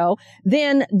half or so,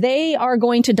 then they are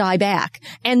going to die back.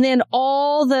 And then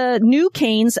all the new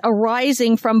canes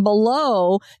arising from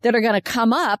below that are going to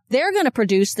come up, they're going to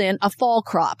produce then a fall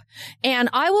crop. And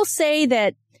I will say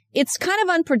that it's kind of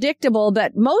unpredictable,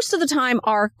 but most of the time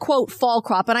our, quote, fall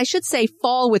crop, and I should say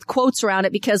fall with quotes around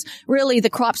it because really the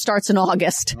crop starts in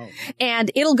August. And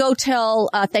it'll go till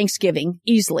Thanksgiving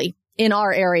easily in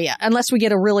our area, unless we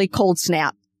get a really cold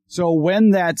snap. So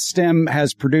when that stem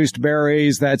has produced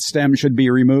berries, that stem should be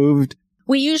removed?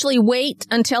 We usually wait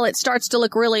until it starts to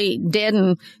look really dead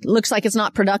and looks like it's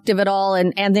not productive at all.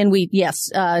 And then we,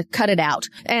 cut it out.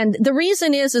 And the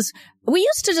reason is we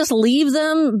used to just leave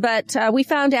them, but we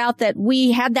found out that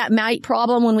we had that mite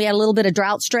problem when we had a little bit of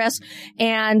drought stress.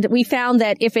 And we found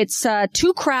that if it's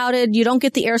too crowded, you don't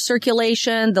get the air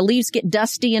circulation, the leaves get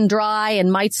dusty and dry,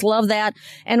 and mites love that.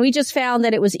 And we just found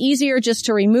that it was easier just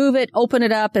to remove it, open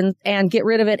it up, and get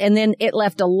rid of it. And then it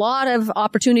left a lot of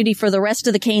opportunity for the rest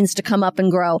of the canes to come up and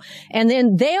grow. And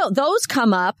then those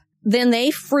come up, then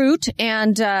they fruit,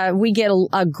 and we get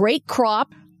a great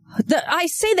crop. I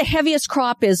say the heaviest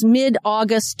crop is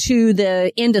mid-August to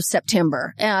the end of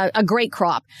September, a great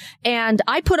crop. And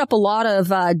I put up a lot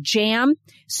of jam.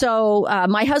 So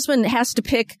my husband has to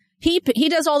pick. He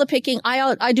does all the picking.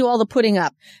 I do all the putting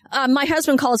up. My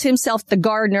husband calls himself the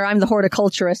gardener. I'm the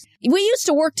horticulturist. We used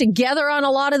to work together on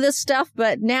a lot of this stuff,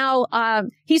 but now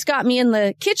he's got me in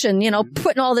the kitchen,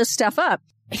 putting all this stuff up.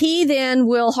 He then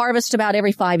will harvest about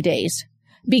every 5 days,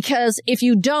 because if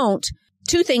you don't,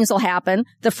 two things will happen.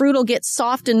 The fruit will get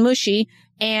soft and mushy,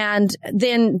 and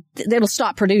then it'll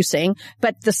stop producing.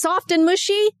 But the soft and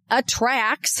mushy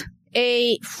attracts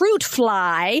a fruit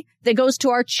fly that goes to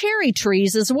our cherry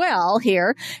trees as well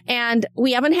here. And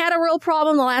we haven't had a real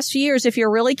problem the last few years if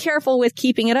you're really careful with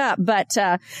keeping it up. But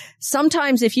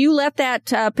sometimes if you let that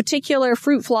particular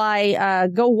fruit fly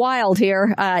go wild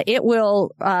here, it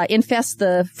will infest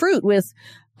the fruit with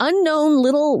unknown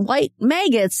little white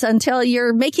maggots until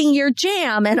you're making your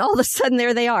jam, and all of a sudden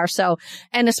there they are. So,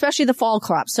 and especially the fall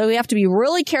crop. So we have to be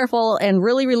really careful and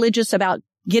really religious about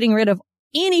getting rid of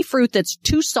any fruit that's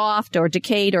too soft or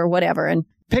decayed or whatever. And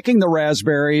picking the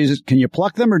raspberries, can you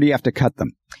pluck them or do you have to cut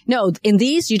them? No, in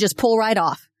these you just pull right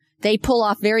off. They pull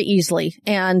off very easily,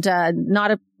 and not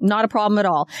a problem at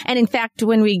all. And in fact,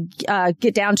 when we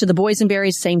get down to the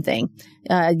boysenberries, same thing.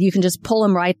 You can just pull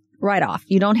them right off.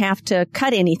 You don't have to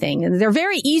cut anything. And they're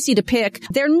very easy to pick.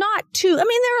 They're not too,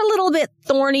 they're a little bit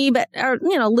thorny, but, a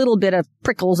little bit of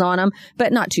prickles on them,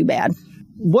 but not too bad.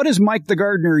 What does Mike the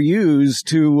gardener use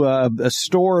to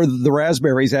store the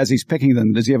raspberries as he's picking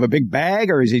them? Does he have a big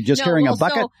bag, or is he just carrying a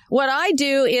bucket? So what I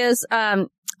do is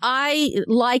I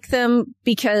like them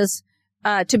because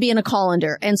to be in a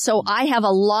colander. And so I have a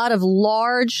lot of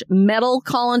large metal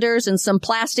colanders and some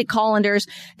plastic colanders.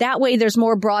 That way there's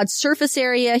more broad surface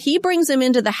area. He brings them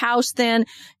into the house then,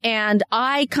 and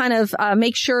I kind of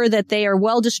make sure that they are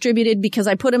well distributed because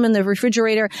I put them in the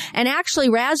refrigerator. And actually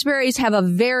raspberries have a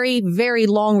very, very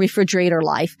long refrigerator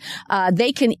life.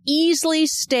 They can easily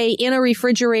stay in a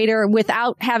refrigerator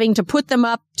without having to put them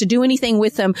up to do anything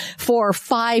with them for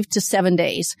 5 to 7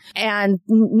 days and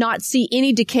not see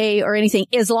any decay or anything,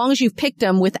 as long as you've picked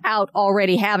them without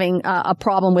already having a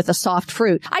problem with a soft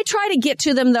fruit. I try to get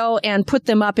to them though and put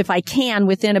them up if I can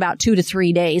within about 2 to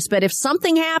 3 days. But if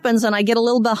something happens and I get a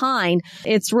little behind,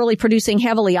 it's really producing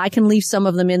heavily, I can leave some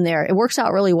of them in there. It works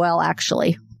out really well,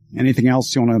 actually. Anything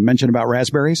else you want to mention about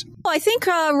raspberries? Well, I think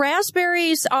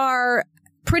raspberries are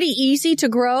pretty easy to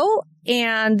grow,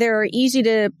 and they're easy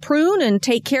to prune and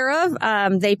take care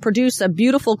of. They produce a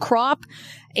beautiful crop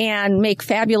and make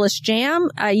fabulous jam.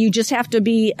 You just have to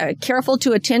be careful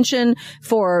to attention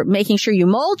for making sure you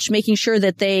mulch, making sure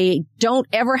that they don't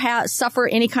ever suffer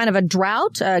any kind of a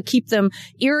drought. Keep them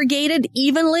irrigated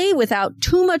evenly without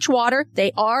too much water.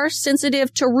 They are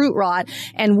sensitive to root rot,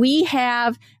 and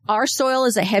our soil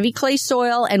is a heavy clay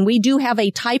soil, and we do have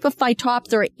a type of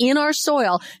Phytophthora in our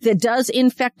soil that does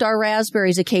infect our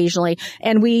raspberries occasionally.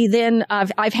 And we then,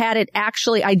 I've had it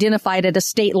actually identified at a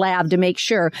state lab to make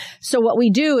sure. So what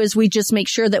we do is we just make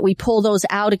sure that we pull those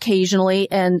out occasionally.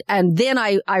 And then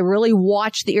I really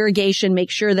watch the irrigation,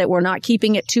 make sure that we're not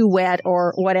keeping it too wet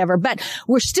or whatever. But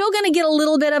we're still going to get a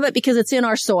little bit of it because it's in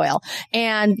our soil.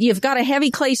 And you've got a heavy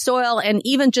clay soil, and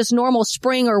even just normal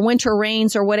spring or winter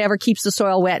rains or whatever keeps the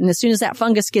soil wet. And as soon as that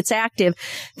fungus gets active,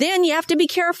 then you have to be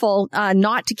careful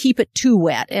not to keep it too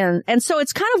wet. And so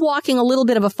it's kind of walking a little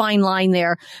bit of a fine line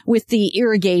there with the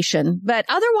irrigation. But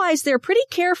otherwise, they're pretty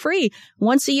carefree.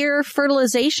 Once a year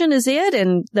fertilization is it,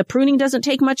 and the pruning doesn't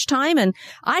take much time. And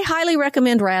I highly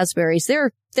recommend raspberries.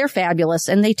 They're fabulous,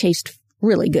 and they taste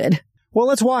really good. Well,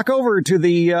 let's walk over to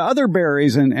the other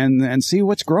berries and see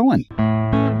what's growing.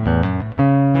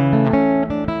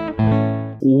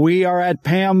 We are at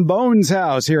Pam Bone's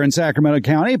house here in Sacramento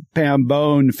County. Pam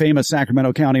Bone, famous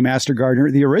Sacramento County Master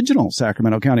Gardener, the original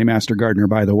Sacramento County Master Gardener,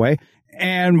 by the way.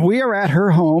 And we are at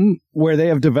her home where they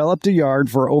have developed a yard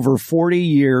for over 40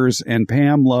 years, and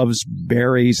Pam loves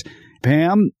berries.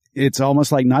 Pam, it's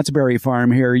almost like Knott's Berry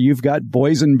Farm here. You've got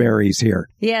boysenberries here.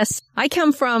 Yes. I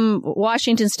come from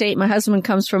Washington State. My husband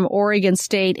comes from Oregon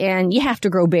State, and you have to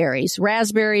grow berries.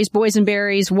 Raspberries,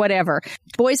 boysenberries, whatever.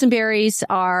 Boysenberries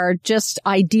are just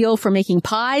ideal for making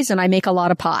pies, and I make a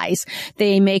lot of pies.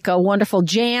 They make a wonderful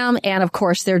jam, and of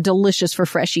course, they're delicious for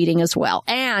fresh eating as well.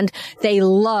 And they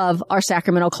love our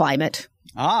Sacramento climate.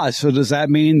 So does that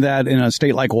mean that in a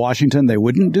state like Washington, they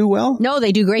wouldn't do well? No,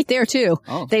 they do great there, too.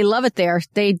 Oh. They love it there.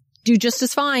 They do just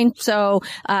as fine. So,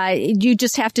 you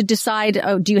just have to decide,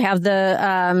 do you have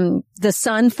the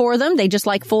sun for them? They just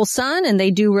like full sun, and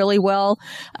they do really well,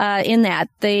 in that.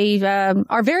 They,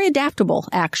 are very adaptable,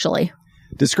 actually.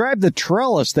 Describe the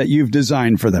trellis that you've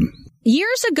designed for them.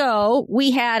 Years ago, we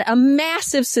had a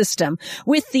massive system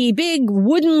with the big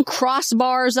wooden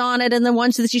crossbars on it and the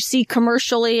ones that you see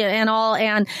commercially and all.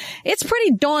 And it's a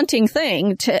pretty daunting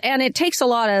thing and it takes a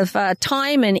lot of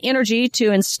time and energy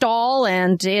to install,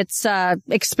 and it's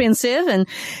expensive.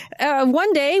 And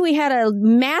one day we had a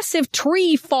massive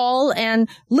tree fall and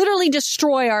literally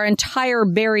destroy our entire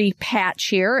berry patch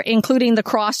here, including the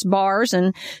crossbars.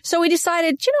 And so we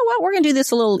decided, you know what, we're going to do this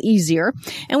a little easier.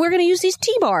 And we're going to use these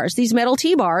T-bars, these metal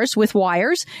T-bars with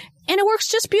wires, and it works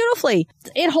just beautifully.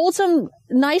 It holds them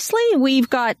nicely. We've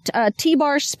got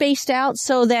T-bars spaced out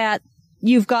so that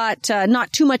you've got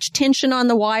not too much tension on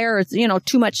the wire, or,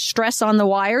 too much stress on the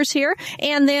wires here.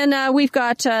 And then we've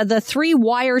got the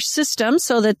 3-wire system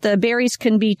so that the berries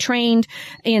can be trained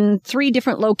in 3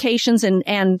 different locations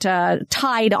and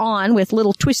tied on with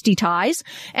little twisty ties.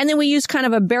 And then we use kind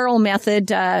of a barrel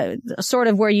method, sort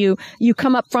of where you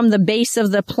come up from the base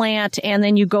of the plant and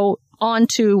then you go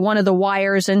onto one of the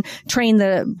wires and train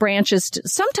the branches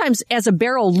sometimes as a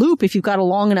barrel loop if you've got a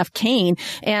long enough cane,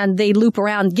 and they loop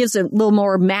around, gives a little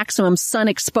more maximum sun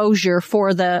exposure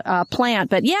for the plant.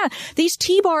 But yeah, these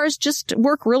T-bars just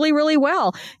work really, really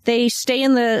well. They stay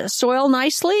in the soil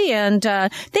nicely, and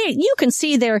you can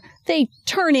see they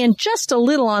turn in just a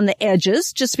little on the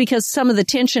edges just because some of the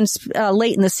tension's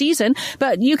late in the season,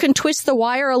 but you can twist the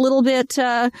wire a little bit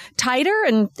tighter,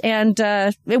 and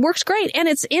it works great. And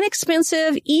it's inexpensive,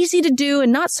 easy to do,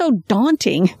 and not so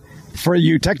daunting. For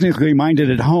you technically minded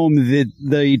at home,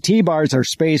 the T-bars are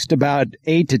spaced about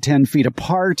 8 to 10 feet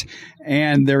apart,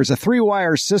 and there's a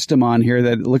 3-wire system on here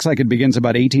that looks like it begins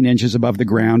about 18 inches above the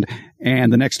ground,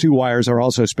 and the next 2 wires are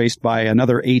also spaced by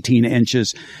another 18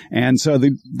 inches. And so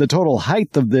the total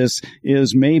height of this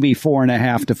is maybe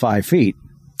 4.5 to 5 feet.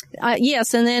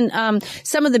 Yes, and then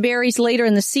some of the berries later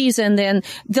in the season, then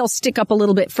they'll stick up a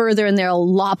little bit further and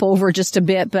they'll lop over just a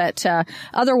bit. But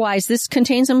otherwise, this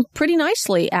contains them pretty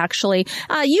nicely, actually.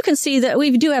 You can see that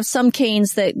we do have some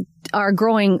canes that are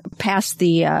growing past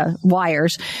the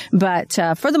wires, but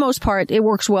for the most part, it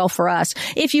works well for us.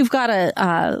 If you've got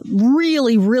a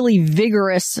really, really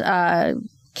vigorous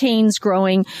canes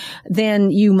growing,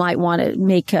 then you might want to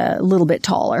make a little bit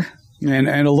taller. And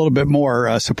a little bit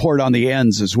more support on the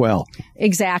ends as well.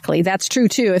 Exactly. That's true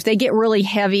too. If they get really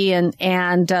heavy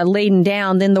and laden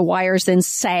down, then the wires then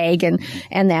sag and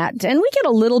that. And we get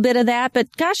a little bit of that, but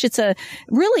gosh, it's a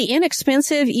really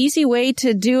inexpensive, easy way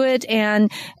to do it.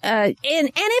 And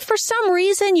if for some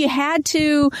reason you had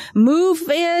to move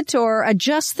it or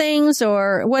adjust things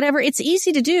or whatever, it's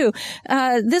easy to do.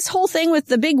 This whole thing with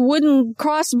the big wooden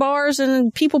crossbars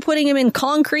and people putting them in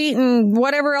concrete and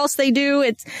whatever else they do,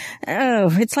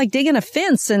 it's like digging a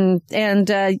fence and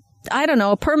I don't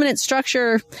know, a permanent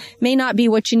structure may not be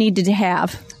what you need to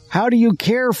have. How do you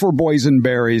care for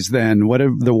boysenberries then? What are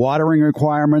the watering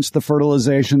requirements, the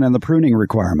fertilization, and the pruning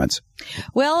requirements?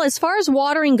 Well, as far as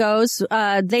watering goes,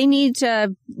 they need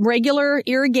regular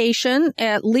irrigation,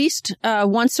 at least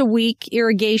once a week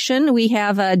irrigation. We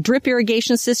have a drip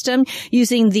irrigation system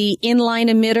using the inline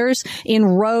emitters in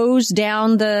rows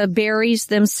down the berries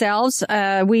themselves.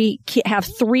 We have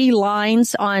 3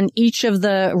 lines on each of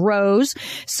the rows,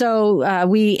 so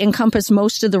we encompass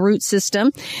most of the root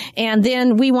system. And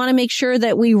then we want to make sure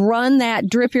that we run that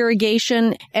drip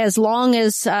irrigation as long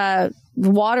as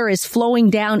water is flowing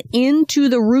down into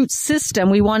the root system.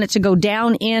 We want it to go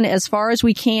down in as far as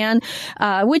we can,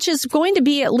 which is going to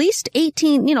be at least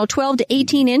 12 to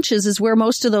 18 inches is where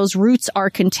most of those roots are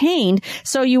contained.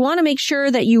 So you want to make sure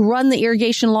that you run the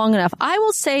irrigation long enough. I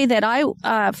will say that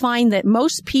I find that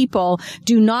most people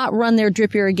do not run their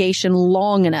drip irrigation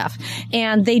long enough,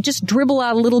 and they just dribble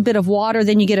out a little bit of water.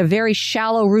 Then you get a very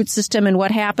shallow root system. And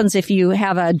what happens if you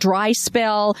have a dry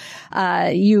spell,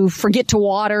 you forget to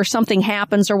water, something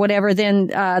happens or whatever, then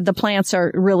the plants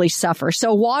really suffer.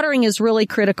 So watering is really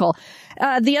critical.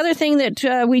 The other thing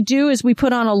that we do is we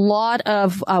put on a lot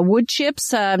of wood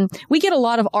chips. We get a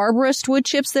lot of arborist wood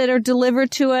chips that are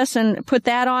delivered to us and put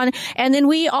that on. And then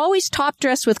we always top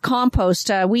dress with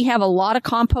compost. We have a lot of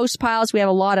compost piles. We have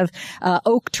a lot of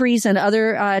oak trees and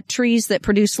other trees that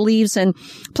produce leaves. And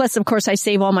plus, of course, I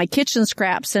save all my kitchen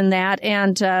scraps and that.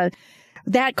 And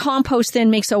that compost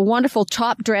then makes a wonderful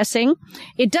top dressing.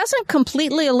 It doesn't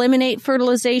completely eliminate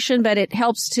fertilization, but it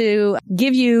helps to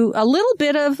give you a little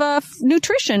bit of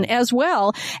nutrition as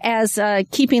well as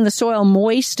keeping the soil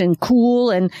moist and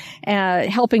cool and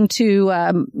helping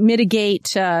to mitigate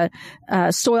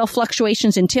soil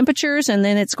fluctuations in temperatures. And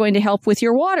then it's going to help with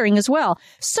your watering as well.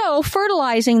 So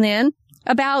fertilizing then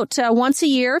about once a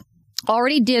year.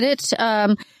 Already did it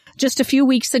just a few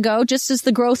weeks ago, just as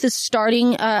the growth is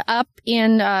starting up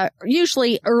in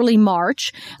usually early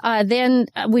March. Then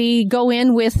we go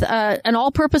in with an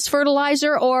all-purpose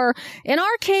fertilizer, or in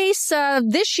our case,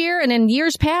 this year and in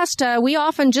years past, we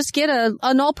often just get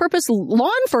an all-purpose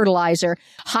lawn fertilizer,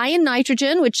 high in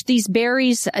nitrogen, which these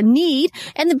berries need,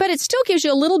 but it still gives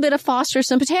you a little bit of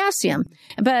phosphorus and potassium.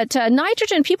 But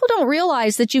nitrogen, people don't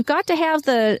realize that you've got to have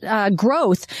the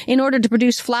growth in order to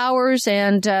produce flowers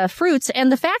and fruits,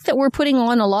 and the fact that we're putting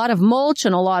on a lot of mulch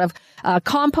and a lot of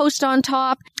compost on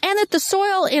top, and that the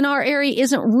soil in our area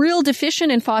isn't real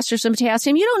deficient in phosphorus and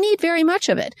potassium, you don't need very much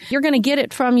of it. You're going to get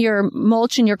it from your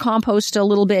mulch and your compost a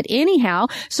little bit anyhow.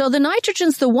 So the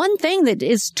nitrogen's the one thing that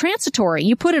is transitory.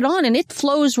 You put it on and it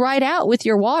flows right out with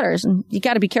your waters, and you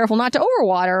got to be careful not to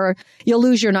overwater or you'll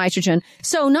lose your nitrogen.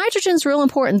 So nitrogen's real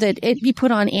important that it be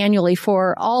put on annually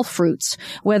for all fruits,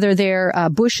 whether they're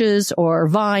bushes or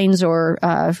vines or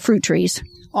fruit trees.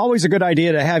 Always a good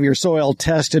idea to have your soil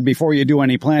tested before you do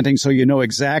any planting so you know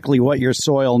exactly what your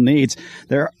soil needs.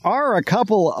 There are a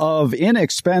couple of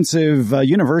inexpensive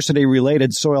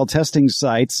university-related soil testing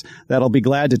sites that'll be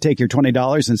glad to take your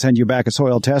 $20 and send you back a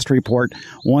soil test report.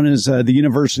 One is the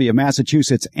University of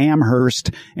Massachusetts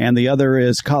Amherst, and the other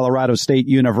is Colorado State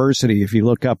University. If you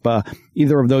look up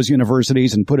either of those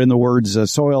universities and put in the words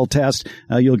soil test,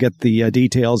 you'll get the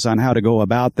details on how to go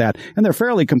about that. And they're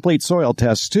fairly complete soil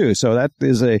tests, too, so that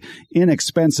is a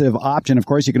inexpensive option. Of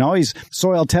course, you can always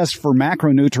soil test for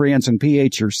macronutrients and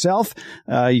pH yourself.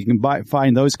 You can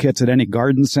find those kits at any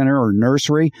garden center or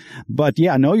nursery. But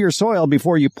yeah, know your soil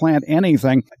before you plant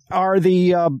anything. Are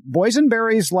the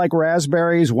boysenberries like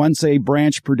raspberries? Once a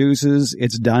branch produces,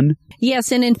 it's done?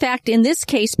 Yes, and in fact, in this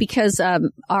case, because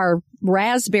our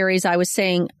raspberries, I was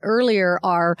saying earlier,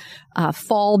 are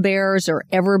fall bears or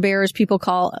ever bears, people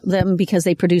call them, because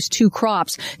they produce two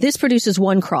crops. This produces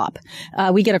one crop.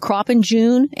 We get a crop in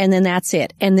June, and then that's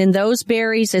it. And then those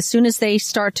berries, as soon as they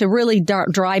start to really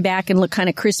dry back and look kind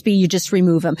of crispy, you just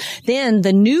remove them. Then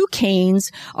the new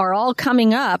canes are all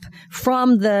coming up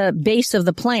from the base of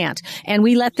the plant, and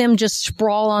we let them just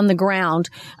sprawl on the ground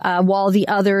while the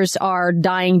others are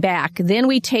dying back. Then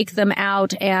we take them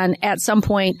out, and at some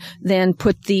point then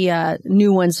put the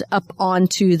new ones up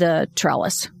onto the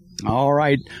trellis. All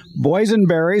right.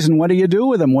 Boysenberries, and what do you do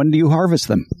with them? When do you harvest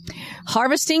them?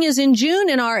 Harvesting is in June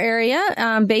in our area.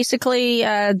 Basically,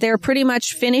 they're pretty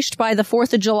much finished by the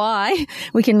 4th of July.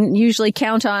 We can usually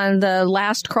count on the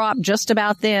last crop just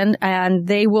about then, and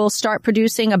they will start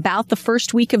producing about the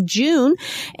first week of June.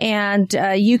 And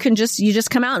you just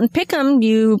come out and pick them.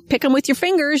 You pick them with your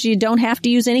fingers. You don't have to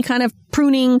use any kind of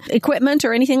pruning equipment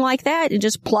or anything like that. You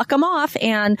just pluck them off,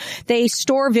 and they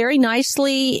store very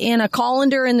nicely in a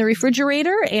colander in the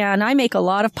refrigerator. And I make a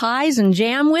lot of pies and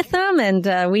jam with them,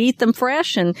 and we eat them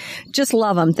fresh and just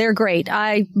love them. They're great.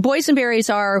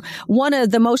 Boysenberries are one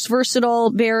of the most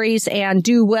versatile berries and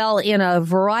do well in a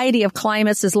variety of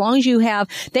climates as long as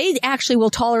they actually will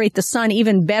tolerate the sun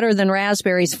even better than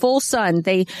raspberries. Full sun.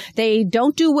 They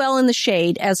don't do well in the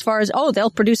shade as far as,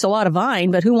 they'll produce a lot of vine,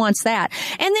 but who wants that?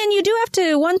 And then you do have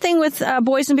to, one thing with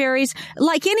boysenberries,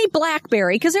 like any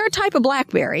blackberry, because they're a type of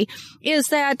blackberry, is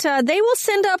that they will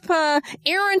send up up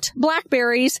errant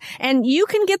blackberries, and you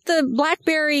can get the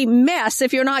blackberry mess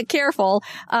if you're not careful,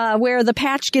 where the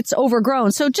patch gets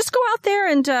overgrown. So just go out there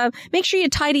and make sure you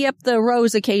tidy up the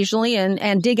rows occasionally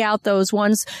and dig out those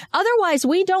ones. Otherwise,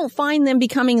 we don't find them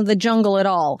becoming the jungle at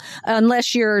all,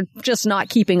 unless you're just not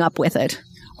keeping up with it.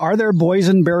 Are there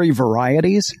boysenberry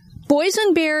varieties?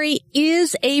 Boysenberry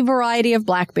is a variety of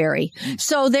blackberry.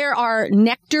 So there are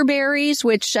nectar berries,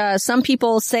 which some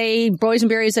people say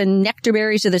boysenberries and nectar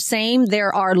berries are the same.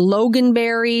 There are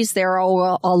loganberries. There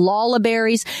are alala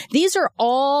berries. These are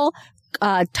all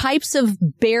types of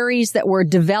berries that were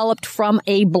developed from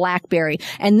a blackberry.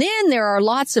 And then there are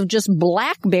lots of just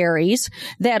blackberries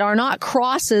that are not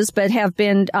crosses, but have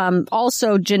been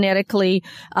also genetically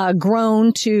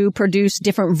grown to produce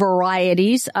different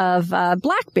varieties of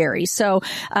blackberries. So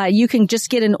you can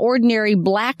just get an ordinary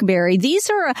blackberry. These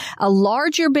are a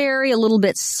larger berry, a little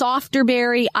bit softer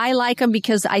berry. I like them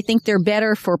because I think they're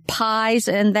better for pies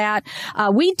and that.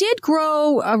 We did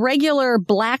grow regular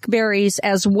blackberries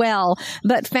as well,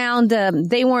 but found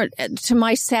they weren't to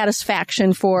my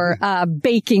satisfaction for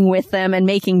baking with them and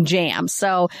making jam.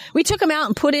 So we took them out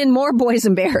and put in more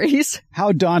boysenberries.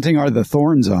 How daunting are the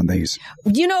thorns on these?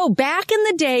 You know, back in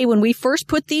the day when we first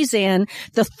put these in,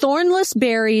 the thornless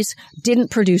berries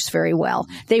didn't produce very well.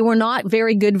 They were not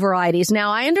very good varieties.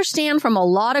 Now, I understand from a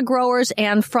lot of growers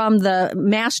and from the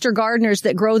master gardeners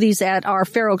that grow these at our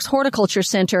Fair Oaks Horticulture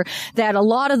Center that a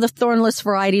lot of the thornless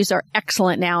varieties are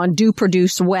excellent now and do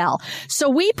produce well. So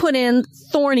we put in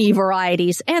thorny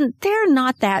varieties, and they're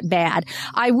not that bad.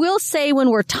 I will say when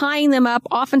we're tying them up,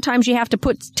 oftentimes you have to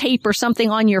put tape or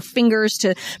something on your fingers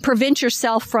to prevent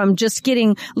yourself from just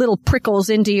getting little prickles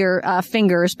into your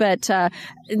fingers, but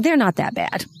they're not that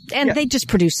bad. And they just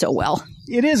produce so well.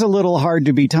 It is a little hard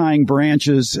to be tying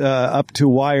branches up to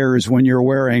wires when you're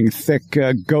wearing thick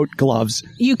goat gloves.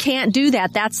 You can't do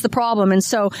that. That's the problem. And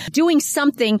so doing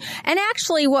something, and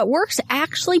actually what works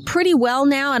actually pretty well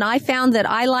now, and I found that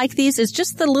I like these, is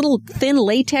just the little thin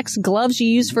latex gloves you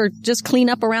use for just clean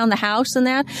up around the house and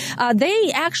that.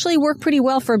 They actually work pretty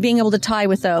well for being able to tie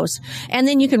with those. And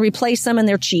then you can replace them and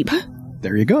they're cheap.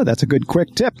 There you go. That's a good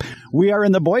quick tip. We are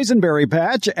in the boysenberry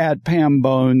patch at Pam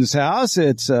Bones' house.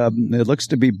 It looks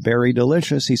to be very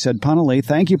delicious. He said punnily.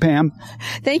 Thank you, Pam.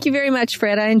 Thank you very much,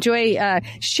 Fred. I enjoy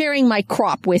sharing my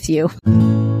crop with you.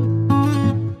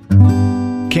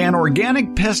 Can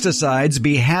organic pesticides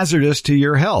be hazardous to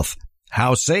your health?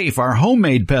 How safe are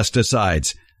homemade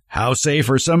pesticides? How safe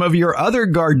are some of your other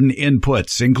garden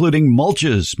inputs, including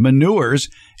mulches, manures,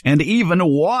 and even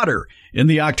water? In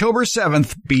the October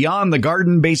 7th Beyond the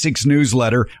Garden Basics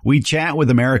newsletter, we chat with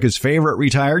America's favorite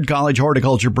retired college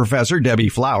horticulture professor, Debbie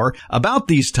Flower, about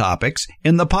these topics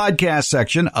in the podcast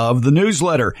section of the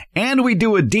newsletter. And we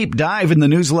do a deep dive in the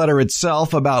newsletter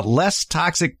itself about less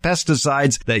toxic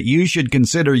pesticides that you should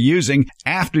consider using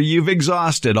after you've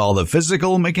exhausted all the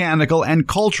physical, mechanical, and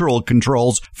cultural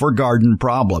controls for garden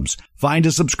problems. Find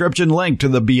a subscription link to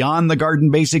the Beyond the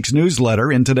Garden Basics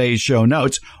newsletter in today's show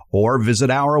notes, or visit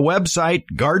our website,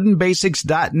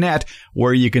 gardenbasics.net,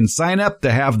 where you can sign up to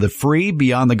have the free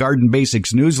Beyond the Garden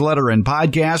Basics newsletter and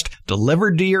podcast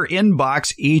delivered to your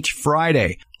inbox each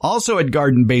Friday. Also at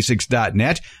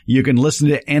gardenbasics.net, you can listen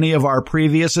to any of our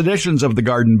previous editions of the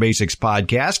Garden Basics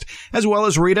podcast, as well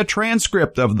as read a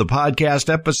transcript of the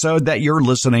podcast episode that you're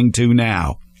listening to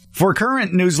now. For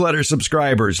current newsletter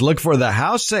subscribers, look for the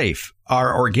How Safe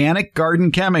Are Organic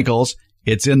Garden Chemicals.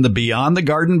 It's in the Beyond the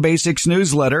Garden Basics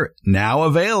newsletter, now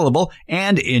available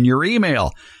and in your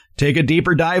email. Take a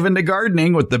deeper dive into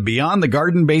gardening with the Beyond the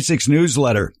Garden Basics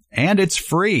newsletter, and it's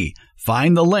free.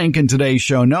 Find the link in today's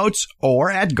show notes or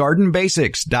at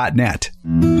gardenbasics.net.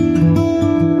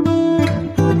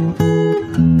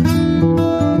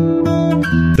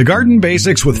 The Garden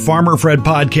Basics with Farmer Fred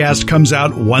podcast comes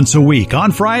out once a week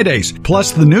on Fridays.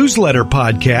 Plus, the newsletter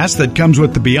podcast that comes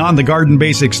with the Beyond the Garden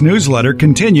Basics newsletter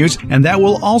continues, and that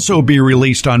will also be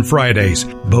released on Fridays.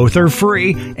 Both are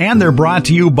free, and they're brought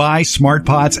to you by Smart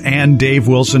Pots and Dave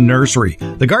Wilson Nursery.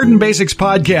 The Garden Basics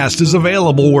podcast is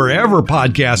available wherever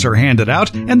podcasts are handed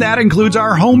out, and that includes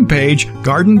our homepage,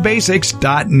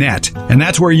 gardenbasics.net. And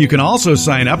that's where you can also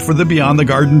sign up for the Beyond the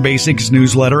Garden Basics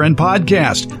newsletter and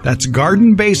podcast. That's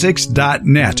gardenbasics.net,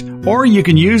 or you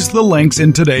can use the links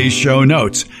in today's show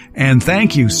notes. And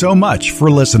thank you so much for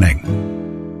listening.